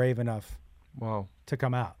just not brave enough to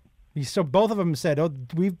come out. So both of them said,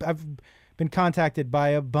 I've been contacted by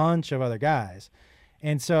a bunch of other guys.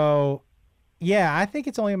 And so, yeah, I think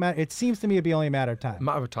it's only it seems to me to be only a matter of time.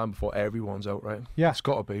 Matter of time before everyone's out, right? Yeah. It's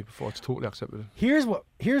got to be before it's totally accepted. Here's what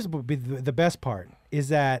would be the best part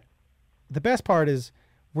is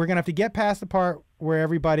we're going to have to get past the part where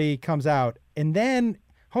everybody comes out, and then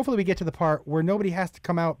hopefully we get to the part where nobody has to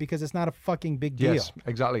come out because it's not a fucking big deal. Yes,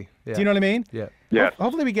 exactly. Yeah. Do you know what I mean? Yeah. Yeah.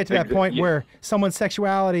 Hopefully we get to that point where someone's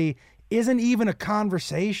sexuality isn't even a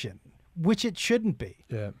conversation, which it shouldn't be.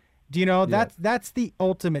 Yeah. Do you know, that's the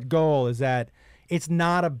ultimate goal, is that it's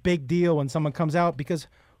not a big deal when someone comes out, because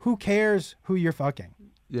who cares who you're fucking?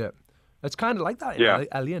 Yeah. It's kind of like that in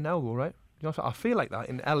LA now, right? You know, I feel like that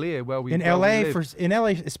in LA where we in LA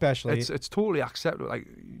especially, it's totally accepted. Like,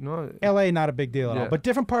 you know, LA not a big deal at all. But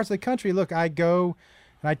different parts of the country. Look, I go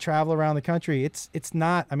and I travel around the country. It's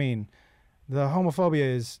not. I mean, the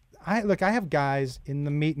homophobia is. I have guys in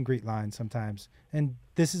the meet and greet line sometimes, and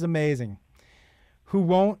this is amazing, who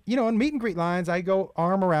won't. You know, in meet and greet lines, I go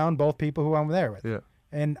arm around both people who I'm there with. Yeah.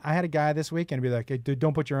 And I had a guy this weekend be like, "Hey, dude,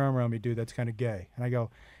 don't put your arm around me, dude. That's kind of gay." And I go,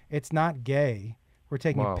 "It's not gay. We're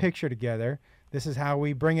taking a picture together. This is how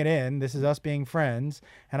we bring it in. This is us being friends."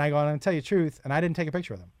 And I go, "I'm going to tell you the truth." And I didn't take a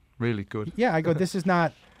picture with him. Really good. Yeah, I go, "This is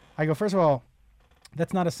not," I go, "First of all,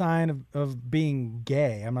 that's not a sign of being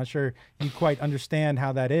gay. I'm not sure you quite understand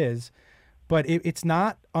how that is. But it's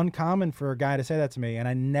not uncommon for a guy to say that to me. And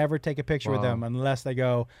I never take a picture with them unless they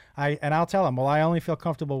go, and I'll tell them, well, I only feel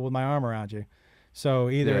comfortable with my arm around you. So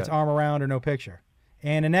either it's arm around or no picture.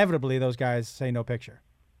 And inevitably, those guys say no picture.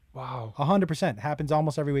 Wow. 100%. Happens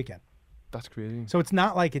almost every weekend. That's crazy. So it's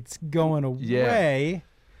not like it's going away.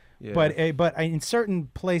 Yeah. But in certain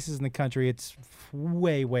places in the country, it's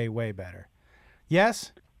way, way, way better.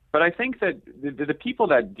 Yes? But I think that the people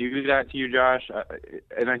that do that to you, Josh,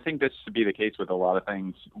 and I think this should be the case with a lot of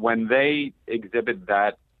things, when they exhibit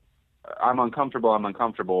that I'm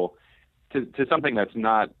uncomfortable, to something that's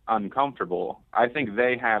not uncomfortable, I think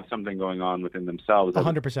they have something going on within themselves.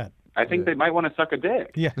 100%. I think they might want to suck a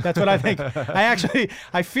dick. Yeah, that's what I think.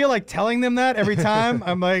 I feel like telling them that every time.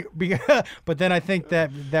 I'm like, but then I think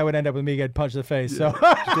that would end up with me getting punched in the face. So,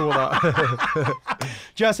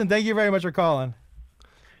 Justin, thank you very much for calling.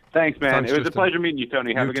 Thanks, man. It was a pleasure meeting you,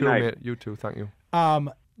 Tony. Have a good night. Mate. You too. Thank you.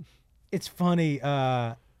 It's funny,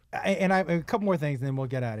 and I a couple more things, and then we'll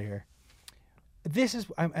get out of here. This is,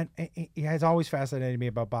 it has always fascinated me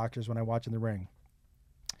about boxers when I watch in the ring.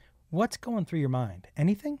 What's going through your mind?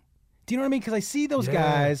 Anything? Do you know what I mean? Because I see those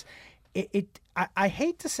guys. I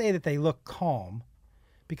hate to say that they look calm,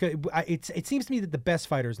 because it seems to me that the best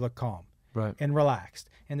fighters look calm, right, and relaxed,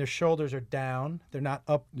 and their shoulders are down. They're not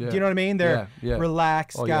up. Yeah. Do you know what I mean? They're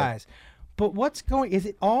relaxed guys. Yeah. But is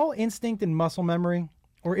it all instinct and muscle memory,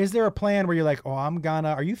 or is there a plan where you're like,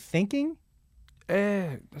 are you thinking?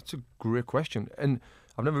 That's a great question, and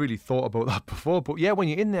I've never really thought about that before. But yeah, when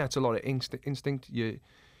you're in there, it's a lot of instinct.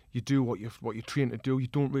 You do what you're trained to do. You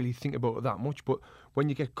don't really think about it that much. But when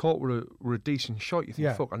you get caught with a decent shot, you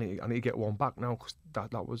think, "Fuck, I need to get one back now,"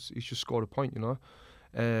 because he's just scored a point, you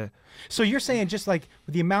know. So you're saying, just like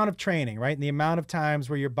with the amount of training, right, and the amount of times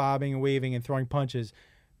where you're bobbing and weaving and throwing punches,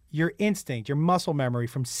 your instinct, your muscle memory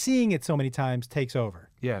from seeing it so many times takes over.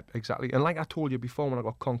 Yeah, exactly. And like I told you before, when I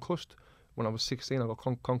got concussed. When I was 16, I got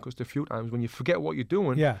concussed a few times. When you forget what you're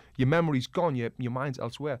doing, your memory's gone, your mind's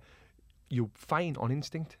elsewhere. You're fighting on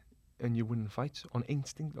instinct, and you win fights on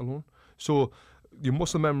instinct alone. So your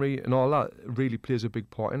muscle memory and all that really plays a big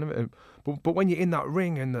part in it. But when you're in that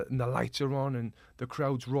ring and the lights are on and the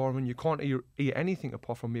crowd's roaring, you can't hear anything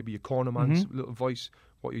apart from maybe your corner man's little voice,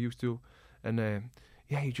 what you're used to. And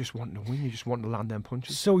you just want to win. You just want to land them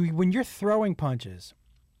punches. So when you're throwing punches,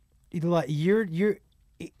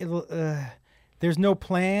 there's no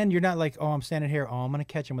plan. You're not like, I'm standing here. I'm going to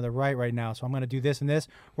catch him with a right now, so I'm going to do this and this.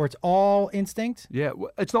 Or it's all instinct. Yeah,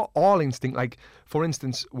 it's not all instinct. Like, for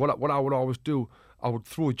instance, what I would always do, I would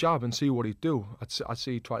throw a jab and see what he'd do. I'd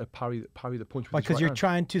see he'd try to parry the punch. Because you're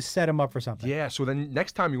trying to set him up for something. Yeah. So then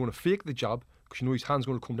next time you want to fake the jab, because you know his hand's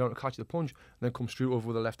going to come down to catch the punch, and then come straight over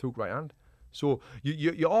with a left hook right hand. So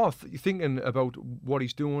you are thinking about what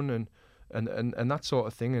he's doing and that sort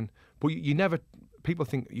of thing. But you never. People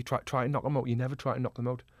think you try and knock them out. You never try to knock them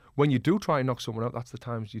out. When you do try and knock someone out, that's the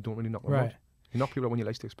times you don't really knock them out. You knock people out when you're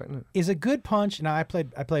least expecting it. Is a good punch. Now I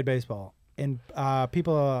played baseball, and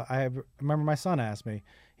people. I remember my son asked me.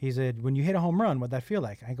 He said, "When you hit a home run, what'd that feel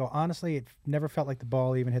like?" I go, "Honestly, it never felt like the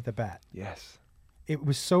ball even hit the bat." Yes. It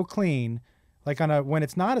was so clean. Like when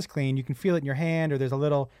it's not as clean, you can feel it in your hand, or there's a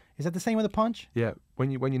little. Is that the same with a punch? Yeah.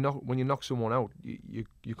 When you knock someone out,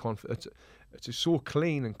 you can't. It's just so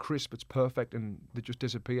clean and crisp. It's perfect, and they just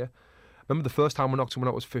disappear. Remember the first time I knocked someone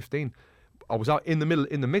out, I was 15. I was out in the middle,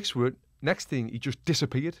 in the mix with it. Next thing, he just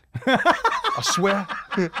disappeared. I swear.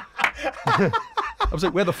 I was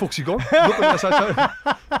like, where the fuck's he gone? Looking at us,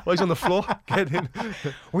 he's on the floor. Get in.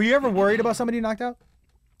 Were you ever worried about somebody you knocked out?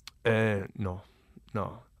 No.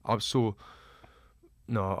 I was so...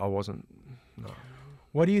 No, I wasn't. No.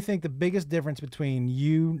 What do you think the biggest difference between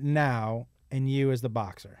you now and you as the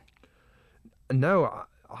boxer? Now,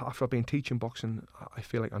 after I've been teaching boxing, I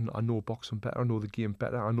feel like I know boxing better. I know the game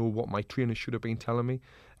better. I know what my trainer should have been telling me.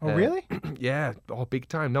 Oh, really? Yeah, big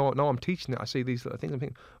time. Now I'm teaching it. I see these little things. I'm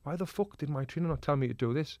thinking, why the fuck did my trainer not tell me to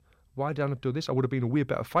do this? Why did I not do this? I would have been a way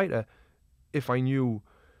better fighter if I knew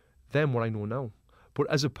then what I know now. But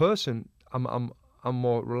as a person, I'm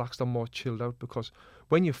more relaxed. I'm more chilled out, because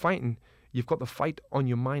when you're fighting, you've got the fight on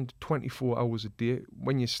your mind 24 hours a day.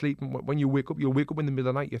 When you're sleeping, when you wake up, you'll wake up in the middle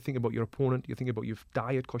of the night, you think about your opponent, you think about your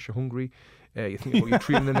diet because you're hungry, you think about your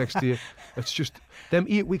training the next day. It's just, them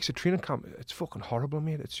 8 weeks of training camp, it's fucking horrible,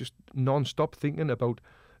 mate. It's just non-stop thinking about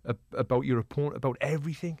your opponent, about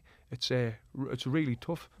everything. It's really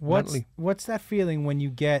tough mentally. What's that feeling when you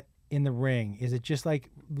get in the ring? Is it just like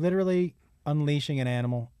literally unleashing an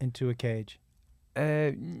animal into a cage?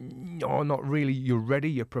 No, not really. You're ready,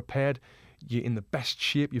 you're prepared, you're in the best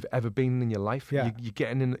shape you've ever been in your life. Yeah. You're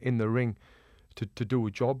getting in the ring to do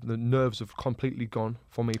a job. The nerves have completely gone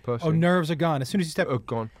for me personally. Oh, nerves are gone. As soon as you step... Are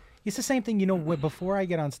gone. It's the same thing, before I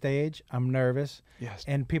get on stage, I'm nervous. Yes.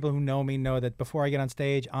 And people who know me know that before I get on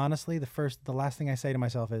stage, honestly, the last thing I say to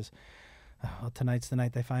myself is, oh, well, tonight's the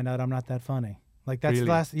night they find out I'm not that funny. Like, that's really?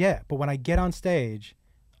 the last... Yeah, but when I get on stage,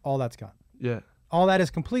 all that's gone. Yeah. All that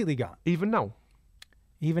is completely gone. Even now?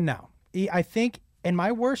 Even now. I think, and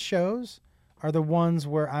my worst shows are the ones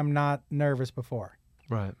where I'm not nervous before.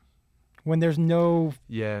 Right. When there's no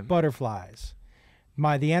yeah. butterflies.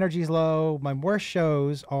 The energy's low. My worst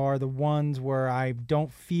shows are the ones where I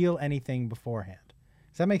don't feel anything beforehand.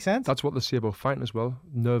 Does that make sense? That's what they say about fighting as well.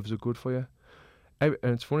 Nerves are good for you. And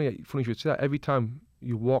it's funny you should say that. Every time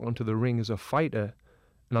you walk onto the ring as a fighter,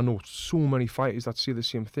 and I know so many fighters that say the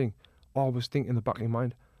same thing, always think in the back of your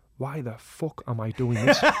mind, why the fuck am I doing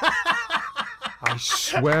this? I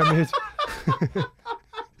swear, mate.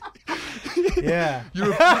 Yeah.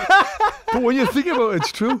 But when you think about it,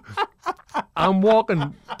 it's true. I'm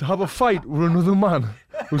walking to have a fight with another man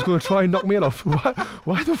who's going to try and knock me off.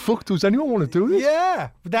 Why the fuck does anyone want to do this? Yeah,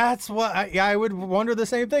 that's what I would wonder the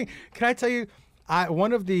same thing. Can I tell you,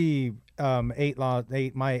 one of the 8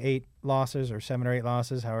 losses or 7 or 8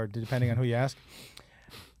 losses, however, depending on who you ask,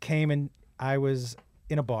 came in. I was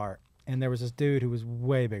in a bar, and there was this dude who was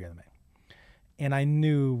way bigger than me, and I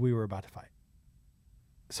knew we were about to fight.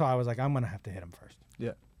 So I was like, I'm going to have to hit him first.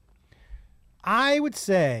 Yeah. I would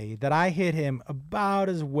say that I hit him about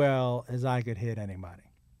as well as I could hit anybody.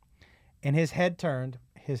 And his head turned.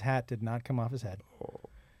 His hat did not come off his head. Oh.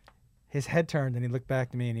 His head turned, and he looked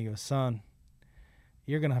back to me, and he goes, son,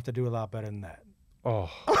 you're going to have to do a lot better than that.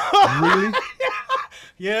 Oh, really?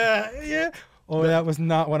 Yeah. Oh, that was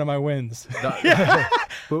not one of my wins.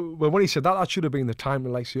 But when he said that should have been the time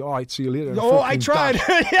to say, all right, see you later. Oh, I tried.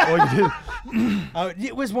 Oh, you did?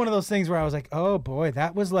 It was one of those things where I was like, oh boy,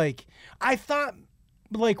 that was like, I thought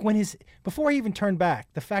like before he even turned back,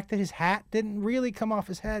 the fact that his hat didn't really come off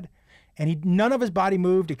his head and none of his body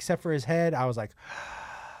moved except for his head. I was like,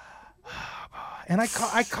 and I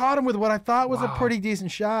caught him with what I thought was a pretty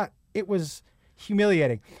decent shot. It was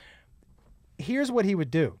humiliating. Here's what he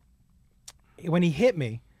would do. When he hit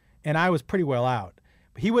me, and I was pretty well out,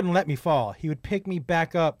 he wouldn't let me fall. He would pick me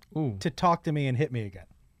back up to talk to me and hit me again.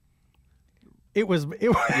 It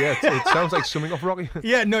sounds like something off Rocky.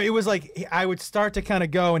 Yeah, no, it was like I would start to kind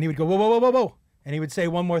of go, and he would go, whoa, whoa, whoa, whoa, whoa. And he would say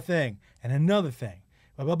one more thing, and another thing,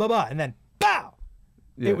 blah, blah, blah, blah, and then, pow!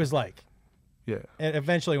 Yeah. It was like, yeah. And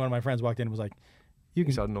eventually one of my friends walked in and was like, you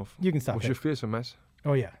can stop. Was your face a mess?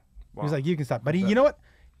 Oh, yeah. Wow. He was like, you can stop. But you know what?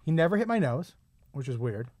 He never hit my nose, which was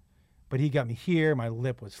weird. But he got me here. My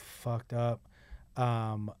lip was fucked up.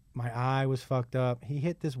 My eye was fucked up. He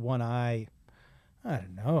hit this one eye. I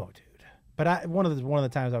don't know, dude. But one of the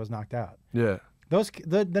times I was knocked out. Yeah.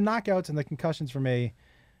 The knockouts and the concussions for me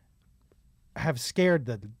have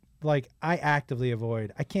scared I actively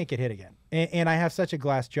avoid. I can't get hit again. And I have such a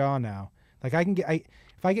glass jaw now. Like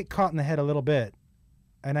if I get caught in the head a little bit,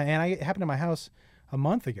 and it happened in my house a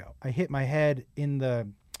month ago. I hit my head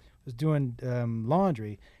was doing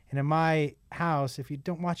laundry. And in my house, if you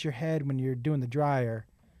don't watch your head when you're doing the dryer,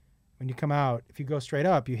 when you come out, if you go straight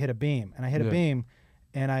up, you hit a beam. And I hit a beam,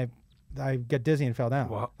 and I got dizzy and fell down.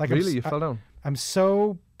 Wow. Like really? You fell down? I'm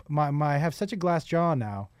so... I have such a glass jaw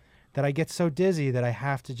now that I get so dizzy that I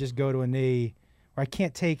have to just go to a knee, or I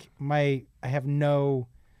can't take I have no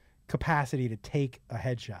capacity to take a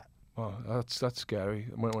headshot. Oh, that's scary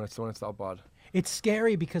when it's that bad. It's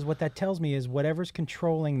scary because what that tells me is whatever's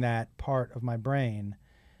controlling that part of my brain...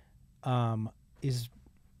 is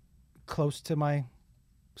close to my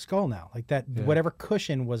skull now. Like that, whatever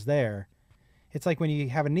cushion was there. It's like when you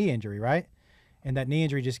have a knee injury, right? and that knee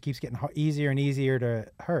injury just keeps getting easier and easier to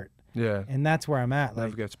hurt. Yeah. And that's where I'm at. Like,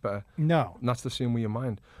 never gets better. No. And that's the same with your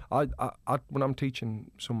mind. I when I'm teaching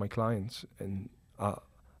some of my clients and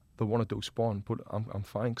they want to do spawn, but I'm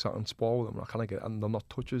fine because I can spar with them. I kind of get, and they're not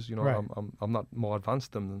touches, you know. Right. I'm not more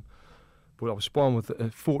advanced than them. But I was sparring with a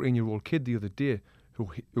 14-year-old kid the other day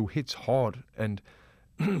who hits hard, and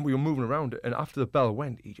we were moving around, and after the bell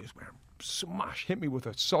went, he just went smash, hit me with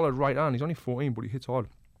a solid right hand. He's only 14, but he hits hard,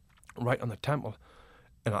 right on the temple,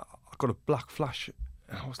 and I got a black flash.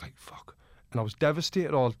 And I was like, fuck. And I was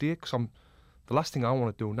devastated all day because the last thing I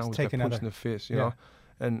want to do now is get punched in the face, you know.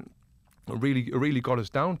 And it really got us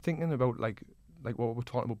down thinking about like what we were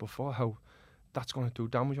talking about before, how that's going to do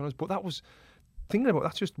damage on us. But that was, thinking about,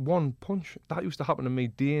 that's just one punch. That used to happen to me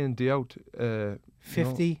day in, day out.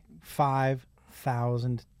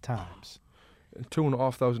 55,000 times.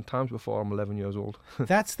 2,500 times before I'm 11 years old.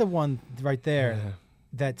 That's the one right there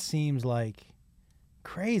that seems like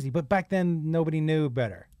crazy, but back then nobody knew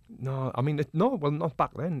better. No, I mean, well, not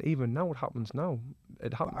back then. Even now, it happens now.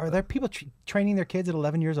 It happens. Are there people training their kids at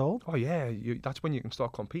 11 years old? Oh yeah, that's when you can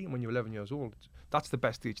start competing. When you're 11 years old, that's the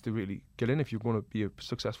best age to really get in if you're going to be a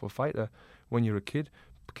successful fighter. When you're a kid,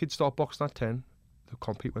 kids start boxing at 10, they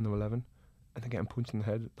compete when they're 11, and they're getting punched in the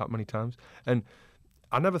head that many times. And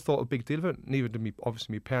I never thought a big deal of it. Neither did me.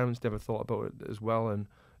 Obviously, my parents never thought about it as well, and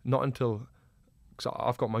not until. Because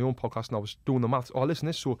I've got my own podcast and I was doing the maths. Oh, listen to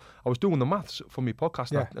this. So I was doing the maths for my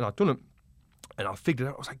podcast and I'd done it. And I figured it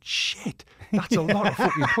out. I was like, shit, that's a lot of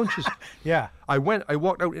fucking punches. Yeah. I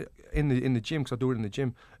walked out in the gym, because I do it in the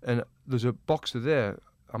gym. And there's a boxer there.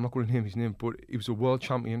 I'm not going to name his name, but he was a world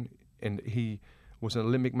champion and he was an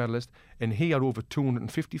Olympic medalist. And he had over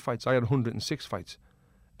 250 fights. I had 106 fights.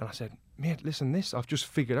 And I said, mate, listen, I've just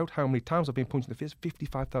figured out how many times I've been punched in the face,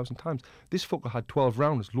 55,000 times. This fucker had 12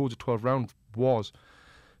 rounds, loads of 12-round wars,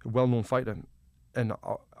 a well-known fighter. And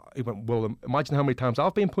he went, well, imagine how many times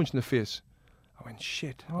I've been punched in the face. I went,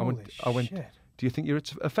 shit. I went, do you think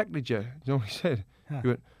it's affected you? You know what he said? Huh. He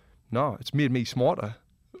went, no, it's made me smarter.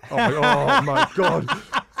 I'm like, oh my God.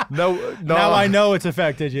 No. Now I know it's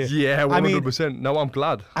affected you. Yeah, 100%. I mean, no, I'm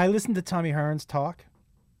glad. I listened to Tommy Hearns talk.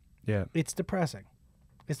 Yeah. It's depressing.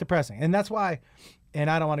 It's depressing. And that's why, and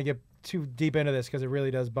I don't want to get too deep into this because it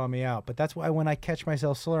really does bum me out, but that's why when I catch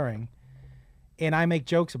myself slurring and I make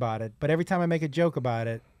jokes about it, but every time I make a joke about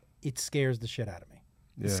it, it scares the shit out of me.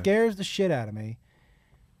 Yeah. It scares the shit out of me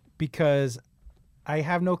because I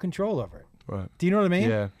have no control over it. Right. Do you know what I mean?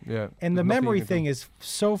 Yeah, yeah. And the memory thing is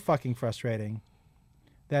so fucking frustrating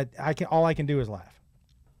that all I can do is laugh.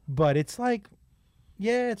 But it's like,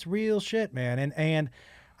 yeah, it's real shit, man. And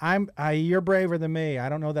you're braver than me. I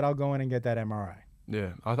don't know that I'll go in and get that MRI.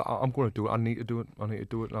 Yeah, I'm going to do it. I need to do it,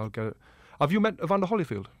 and I'll get it. Have you met Evander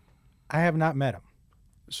Holyfield? I have not met him.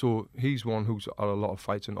 So he's one who's had a lot of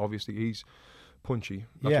fights, and obviously he's punchy.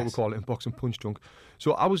 That's what we call it in boxing, punch drunk.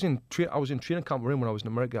 So I was in training camp with him when I was in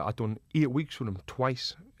America. I'd done 8 weeks with him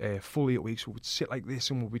twice, full 8 weeks. We would sit like this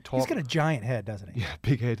and we'd be talking. He's got a giant head, doesn't he? Yeah,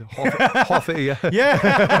 big head, half it, yeah.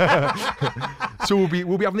 Yeah. So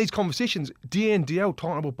we'll be having these conversations day in, day out,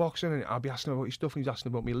 talking about boxing, and I'll be asking about his stuff, and he's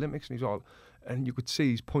asking about me Olympics, and and you could see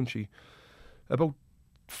he's punchy. About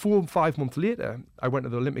 4 or 5 months later, I went to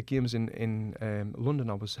the Olympic Games in London.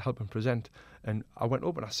 I was helping present, and I went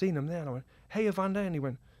up and I seen him there, and I went, "Hey, Evander," and he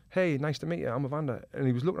went, "Hey, nice to meet you. I'm Evander." And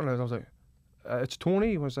he was looking at us. I was like, "It's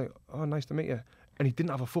Tony." He was like, "Oh, nice to meet you." And he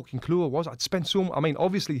didn't have a fucking clue who it was. I'd spent I mean,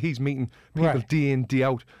 obviously he's meeting people day in, day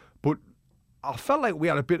out, but I felt like we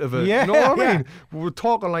had a bit of a, you know what I mean? We were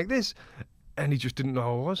talking like this, and he just didn't know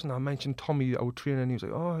who I was. And I mentioned Tommy, our trainer, and he was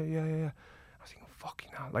like, "Oh, yeah. I was thinking,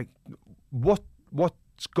 fucking hell, like, what's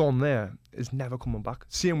gone there is never coming back.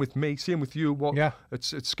 Same with me, same with you.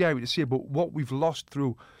 It's scary to see, but what we've lost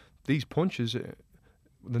through these punches,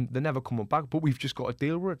 they're never coming back, but we've just got to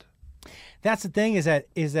deal with it. That's the thing is that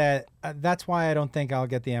that's why I don't think I'll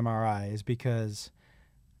get the MRI, is because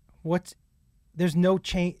there's no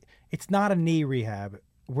change. It's not a knee rehab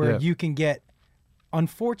where you can get,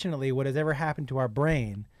 unfortunately, what has ever happened to our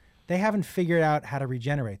brain, they haven't figured out how to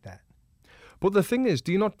regenerate that. But the thing is,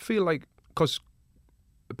 do you not feel like, because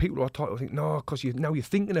people are talking, no, because now you're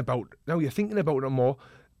thinking about it more,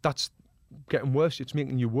 that's getting worse, it's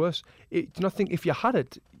making you worse. Do you not think if you had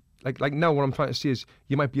it, like now what I'm trying to say is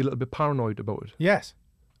you might be a little bit paranoid about it. Yes.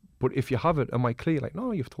 But if you have it, am I clear? Like,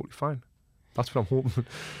 no, you're totally fine. That's what I'm hoping.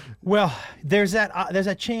 Well, there's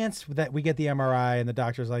that chance that we get the MRI and the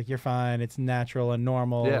doctor's like, you're fine, it's natural and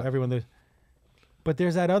normal. Yeah. But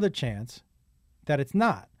there's that other chance that it's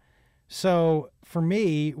not. So for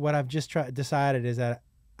me, what I've just decided is that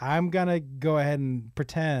I'm gonna go ahead and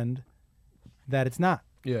pretend that it's not.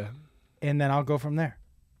 Yeah. and then I'll go from there.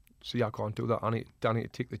 See, I can't do that. I need to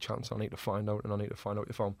take the chance. I need to find out, and I need to find out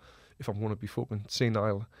if I'm going to be fucking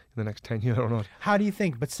senile in the next 10 years or not. How do you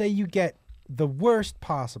think? But say you get the worst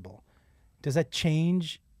possible, does that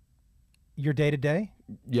change your day to day?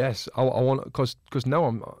 Yes, I want, because now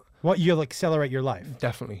I'm. What, you'll accelerate your life?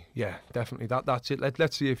 Definitely, yeah, definitely. That's it.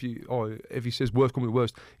 Let's see if he says worst come to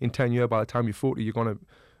worst, in 10 years, by the time you're 40, you're gonna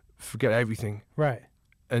forget everything. Right.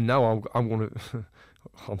 And now I'm gonna.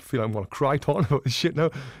 I feel I'm gonna cry talking about this shit now.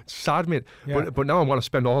 It's sad, mate. Yeah. But now I'm gonna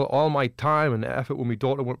spend all my time and effort with my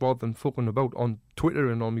daughter rather than fucking about on Twitter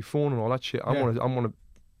and on my phone and all that shit. I'm gonna.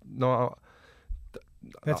 No.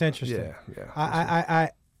 That's interesting. Yeah.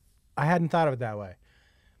 I hadn't thought of it that way,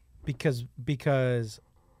 because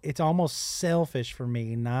it's almost selfish for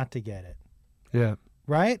me not to get it. Yeah.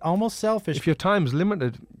 Right? Almost selfish. If your time's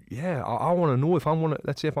limited, yeah, I want to know if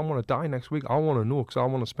let's say if I'm going to die next week, I want to know, because I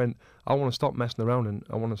want to stop messing around and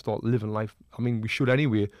I want to start living life. I mean, we should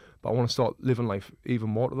anyway, but I want to start living life even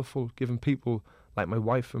more to the full, giving people like my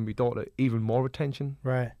wife and my daughter even more attention.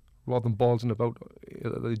 Right. Rather than ballsing about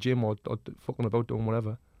at the gym or fucking about doing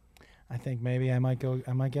whatever. I think maybe I might get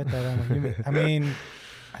that. I mean,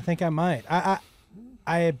 I think I might.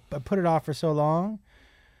 I put it off for so long.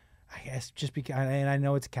 I guess just because, and I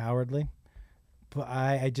know it's cowardly, but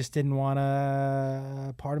I just didn't want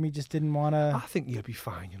to. Part of me just didn't want to. I think you'll be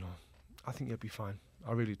fine. I think you'll be fine.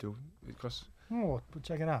 I really do, because. Oh, we'll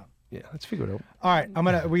check it out. Yeah, let's figure it out. All right,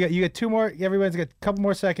 you got 2 more. Everyone's got a couple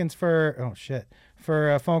more seconds for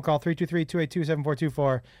a phone call,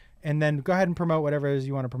 323-282-7424, and then go ahead and promote whatever it is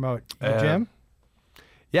you want to promote. Jim?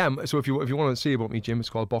 Yeah, so if you want to see about me, Jim, it's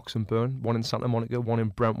called Box and Burn. One in Santa Monica, one in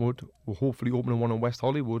Brentwood. We're hopefully opening one in West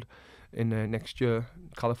Hollywood in next year.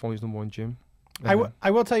 California's #1 gym. I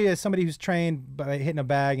will tell you, as somebody who's trained by hitting a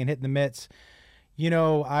bag and hitting the mitts,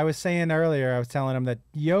 I was saying earlier, I was telling him that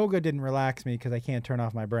yoga didn't relax me because I can't turn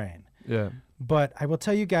off my brain. Yeah. But I will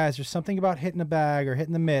tell you guys, there's something about hitting a bag or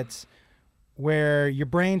hitting the mitts where your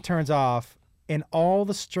brain turns off and all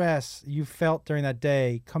the stress you felt during that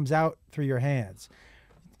day comes out through your hands.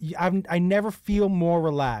 I never feel more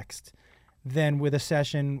relaxed than with a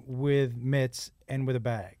session with mitts and with a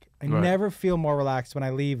bag. I never feel more relaxed when I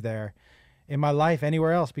leave there in my life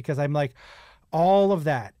anywhere else, because I'm like, all of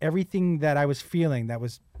that, everything that I was feeling that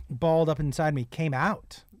was balled up inside me came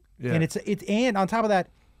out. Yeah. And and on top of that,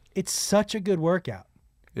 it's such a good workout.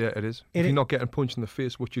 Yeah, it is. If you're not getting punched in the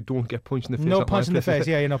face, which you don't get punched in the face. No punch in the face.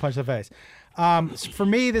 Yeah, no punch in the face. For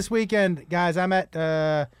me this weekend, guys, I'm at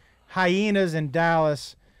Hyenas in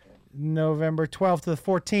Dallas, November 12th to the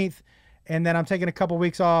 14th, and then I'm taking a couple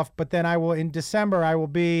weeks off. But then in December, I will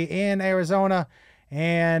be in Arizona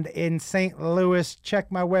and in St. Louis.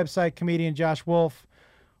 Check my website, comedian Josh Wolf,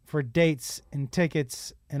 for dates and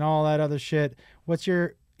tickets and all that other shit.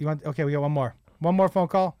 Okay, we got one more phone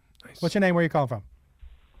call. Nice. What's your name? Where are you calling from?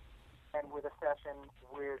 And with a session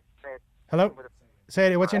with hello.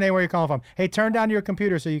 Say it. What's your name? Where are you calling from? Hey, turn down your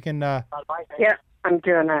computer so you can. Yeah, I'm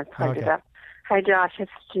doing that. Hi, Josh.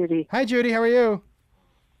 It's Judy. Hi, Judy. How are you?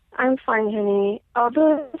 I'm fine, honey. I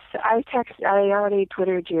already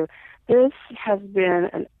Twittered you. This has been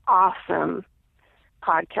an awesome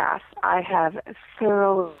podcast. I have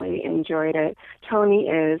thoroughly enjoyed it. Tony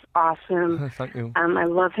is awesome. Thank you. I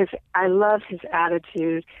love his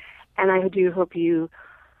attitude, and I do hope you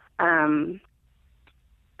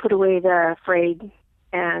put away the afraid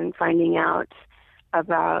and finding out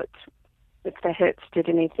about if the hits did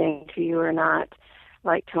anything to you or not,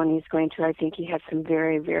 like Tony's going to. I think he has some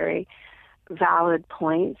very, very valid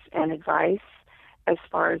points and advice as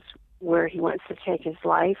far as where he wants to take his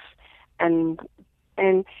life. And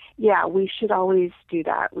yeah, we should always do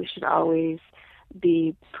that. We should always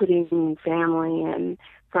be putting family and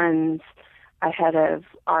friends ahead of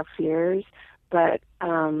our fears. But,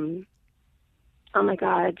 oh my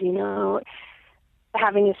God,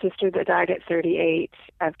 having a sister that died at 38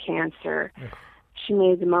 of cancer, she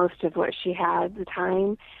made the most of what she had at the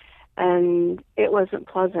time, and it wasn't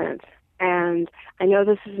pleasant. And I know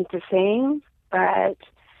this isn't the same, but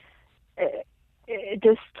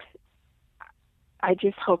I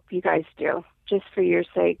just hope you guys do, just for your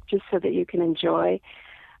sake, just so that you can enjoy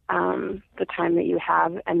the time that you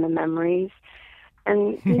have and the memories.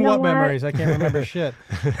 And you know what memories? I can't remember shit.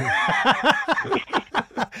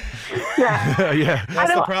 Yeah,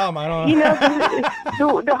 that's the problem. I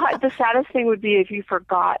don't. The saddest thing would be if you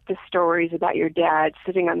forgot the stories about your dad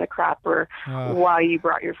sitting on the crapper while you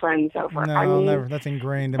brought your friends over. No, never. That's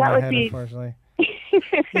ingrained in my head, unfortunately.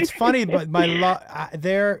 It's funny, but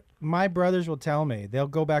my brothers will tell me, they'll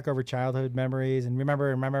go back over childhood memories and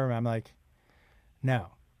remember. I'm like, no,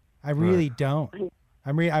 I really don't.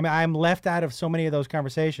 I'm left out of so many of those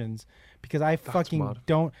conversations because I fucking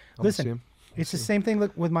don't listen. It's the same thing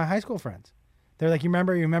with my high school friends. They're like, you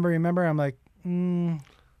remember? I'm like,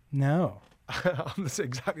 no. I'm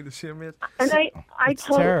exactly the same, mate. And I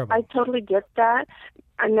totally get that.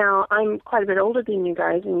 And now I'm quite a bit older than you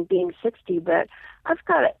guys, and being 60, but I've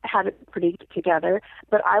had it pretty together.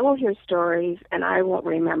 But I will hear stories, and I won't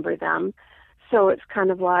remember them. So it's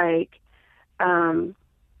kind of like, God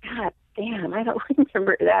damn, I don't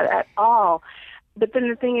remember that at all. But then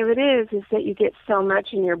the thing of it is that you get so much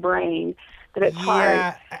in your brain that it's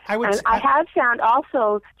hard. I have found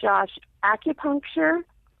also, Josh, acupuncture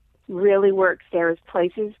really works. There's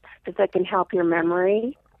places that can help your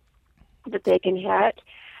memory, that they can hit,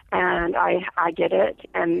 and I get it,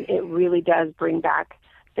 and it really does bring back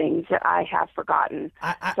things that I have forgotten.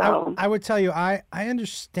 I would tell you, I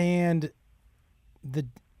understand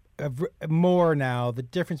more now the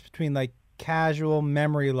difference between like casual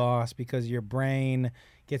memory loss because your brain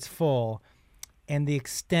gets full and the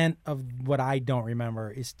extent of what I don't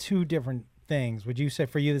remember is two different things. Would you say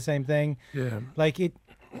for you the same thing? Yeah. Like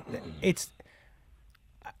it's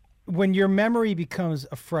when your memory becomes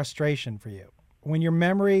a frustration for you. When your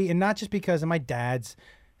memory, and not just because of my dad's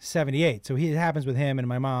 78, so it happens with him and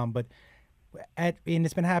my mom, but and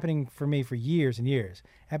it's been happening for me for years and years.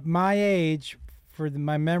 At my age, for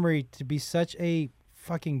my memory to be such a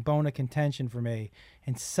fucking bone of contention for me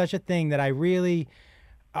and such a thing that I really,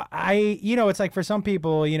 it's like for some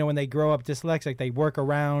people, when they grow up dyslexic, they work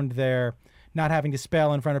around their not having to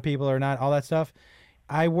spell in front of people or not, all that stuff.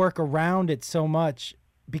 I work around it so much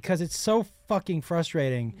because it's so fucking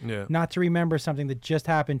frustrating not to remember something that just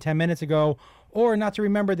happened 10 minutes ago or not to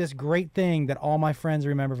remember this great thing that all my friends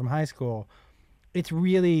remember from high school. It's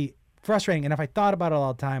really frustrating. And if I thought about it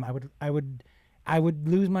all the time, I would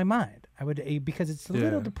lose my mind. Because it's a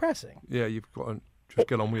little depressing. Yeah, you've got to just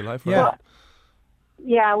get on with your life. Right? Yeah.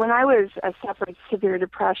 Yeah, when I suffered severe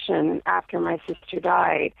depression after my sister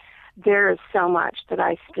died, there is so much that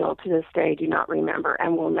I still to this day do not remember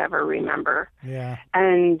and will never remember. Yeah.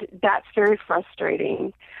 And that's very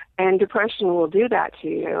frustrating. And depression will do that to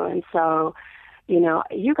you. And so,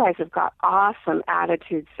 you guys have got awesome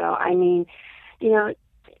attitudes. So, I mean,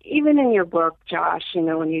 even in your book, Josh,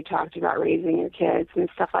 when you talked about raising your kids and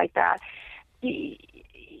stuff like that,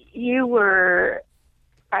 you were,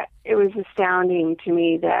 it was astounding to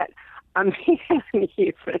me that a man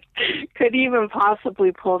could even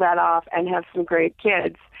possibly pull that off and have some great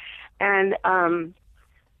kids. And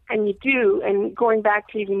you do. And going back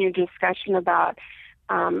to even your discussion about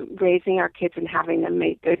raising our kids and having them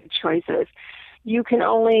make good choices, you can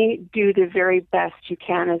only do the very best you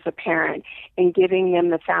can as a parent in giving them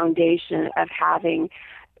the foundation of having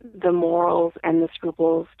the morals and the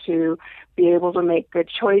scruples to be able to make good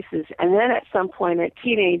choices. And then at some point at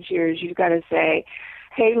teenage years, you've got to say,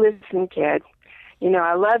 hey, listen, kid,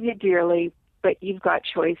 I love you dearly, but you've got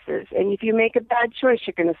choices. And if you make a bad choice,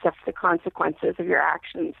 you're going to suffer the consequences of your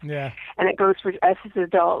actions. Yeah. And it goes for us as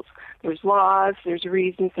adults. There's laws, there's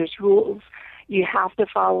reasons, there's rules. You have to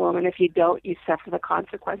follow them, and if you don't, you suffer the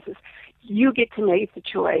consequences. You get to make the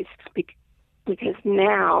choice because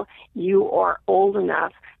now you are old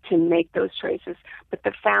enough to make those choices. But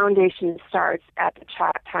the foundation starts at the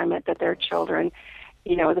time that they're children.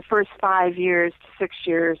 The first 5 years to 6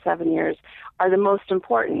 years, 7 years are the most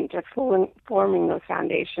important of forming those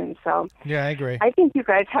foundations. So yeah, I agree. I think you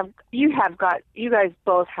guys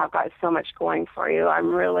both have got so much going for you.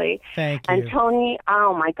 I'm really thank you. And Tony,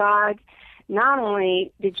 oh my God. Not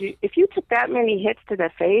only if you took that many hits to the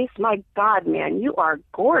face, my God, man, you are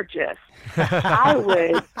gorgeous. I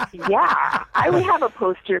would have a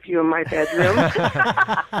poster of you in my bedroom.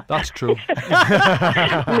 That's true.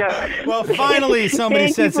 No. Well, finally,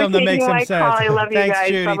 somebody said something that makes some sense. I love you Thanks, guys.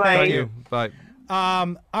 Judy. Bye-bye. Thank you. Bye.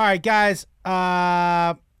 All right, guys.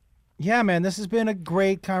 Yeah, man, this has been a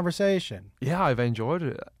great conversation. Yeah, I've enjoyed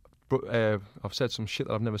it. But I've said some shit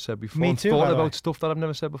that I've never said before. Me too. Thought about stuff that I've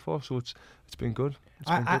never said before, so it's been good.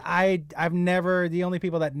 I've never. The only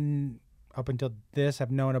people that up until this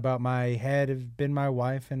have known about my head have been my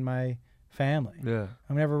wife and my family. Yeah.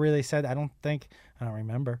 I've never really said. I don't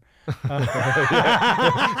remember.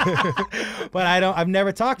 But I've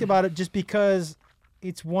never talked about it just because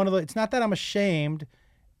it's one of the. It's not that I'm ashamed.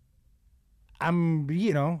 I'm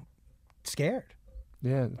scared.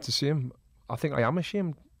 Yeah, it's the same. I think I am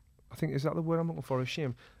ashamed. I think, is that the word I'm looking for?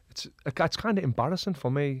 Ashamed. It's kind of embarrassing for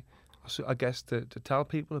me, I guess, to tell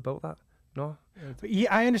people about that. No. Yeah,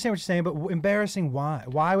 I understand what you're saying, but embarrassing? Why?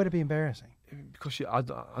 Why would it be embarrassing? Because I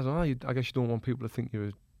don't know. I guess you don't want people to think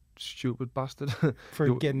you're stupid bastard.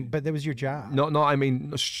 But that was your job. No, I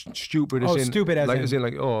mean stupid. Stupid as in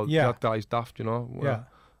that guy's daft, Yeah.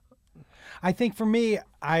 I think for me,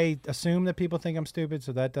 I assume that people think I'm stupid,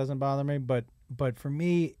 so that doesn't bother me. But for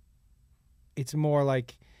me, it's more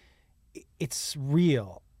like it's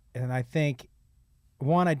real, and I think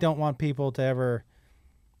I don't want people to ever.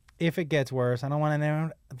 If it gets worse, I don't want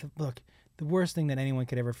to look. The worst thing that anyone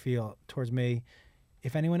could ever feel towards me,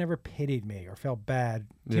 if anyone ever pitied me or felt bad,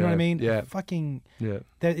 do you know what I mean? Yeah.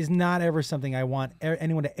 That is not ever something I want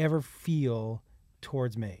anyone to ever feel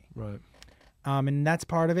towards me. Right. And that's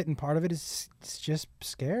part of it, and part of it is it's just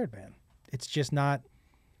scared, man. It's just not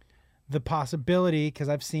the possibility, because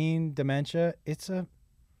I've seen dementia. It's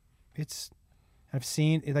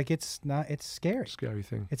scary. Scary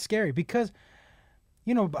thing. It's scary because,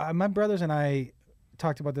 my brothers and I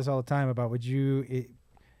talked about this all the time about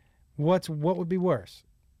what would be worse,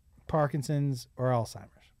 Parkinson's or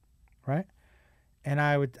Alzheimer's, right? And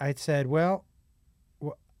I said, well,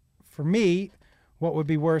 for me, what would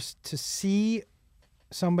be worse to see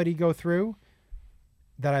somebody go through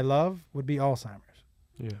that I love would be Alzheimer's.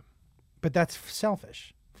 Yeah. But that's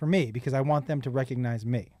selfish for me because I want them to recognize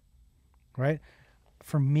me, right?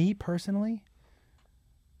 For me personally,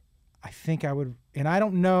 I think I would, and I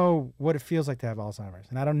don't know what it feels like to have Alzheimer's,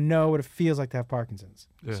 and I don't know what it feels like to have Parkinson's.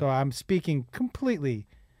 Yeah. So I'm speaking completely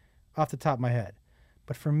off the top of my head.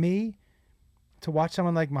 But for me, to watch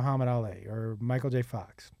someone like Muhammad Ali or Michael J.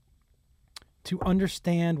 Fox, to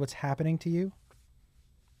understand what's happening to you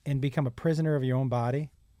and become a prisoner of your own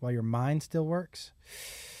body while your mind still works,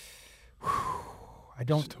 I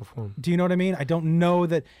don't. It's a tough one. Do you know what I mean? I don't know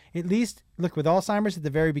that. At least, look, with Alzheimer's at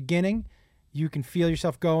the very beginning, you can feel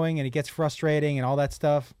yourself going and it gets frustrating and all that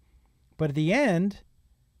stuff. But at the end,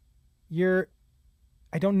 I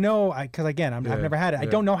don't know, because again, I've never had it. I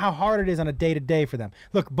don't know how hard it is on a day-to-day for them.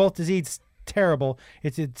 Look, both diseases, terrible.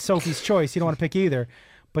 It's Sophie's choice. You don't want to pick either.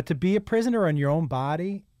 But to be a prisoner in your own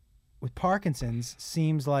body with Parkinson's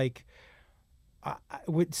seems like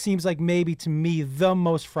maybe to me the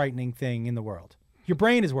most frightening thing in the world. Your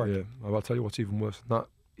brain is working. Yeah, I'll tell you what's even worse than that.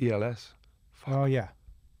 ELS. Fuck. Oh, yeah.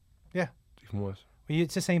 Yeah. It's even worse. Well,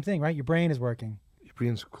 it's the same thing, right? Your brain is working. Your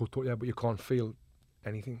brain's cut out, but you can't feel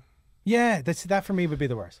anything. Yeah, that for me would be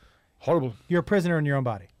the worst. Horrible. You're a prisoner in your own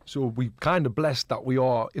body. So we kind of blessed that we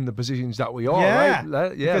are in the positions that we are,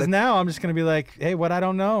 right? Yeah. Because now I'm just going to be like, hey, what I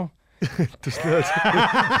don't know.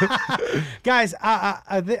 Guys,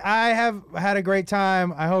 I have had a great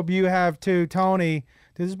time. I hope you have too. Tony,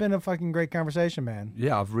 this has been a fucking great conversation, man.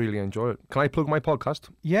 Yeah, I've really enjoyed it. Can I plug my podcast?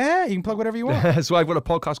 Yeah, you can plug whatever you want. So I've got a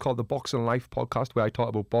podcast called the Boxing Life Podcast where I talk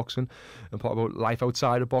about boxing and talk about life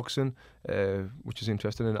outside of boxing, which is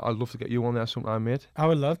interesting. And I'd love to get you on there sometime, mate. I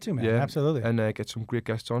would love to, man. Yeah, absolutely. And get some great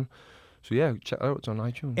guests on. So yeah, check it out. It's on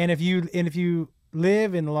iTunes. And if you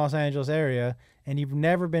live in the Los Angeles area and you've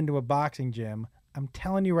never been to a boxing gym, I'm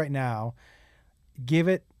telling you right now,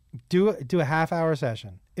 do a half-hour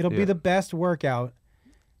session. It'll be the best workout.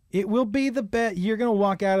 It will be the best. You're going to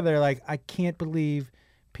walk out of there like, I can't believe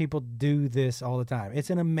people do this all the time. It's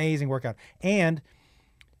an amazing workout. And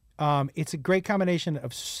it's a great combination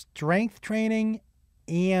of strength training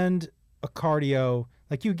and a cardio.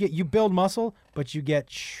 Like you build muscle, but you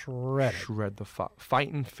get shredded. Shred the fat.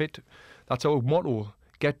 Fighting fit. That's our motto.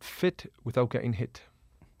 Get fit without getting hit.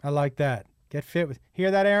 I like that. Get fit.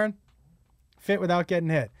 Hear that, Aaron? Fit without getting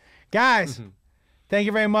hit. Guys, thank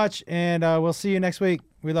you very much, and we'll see you next week.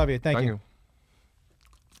 We love you. Thank you.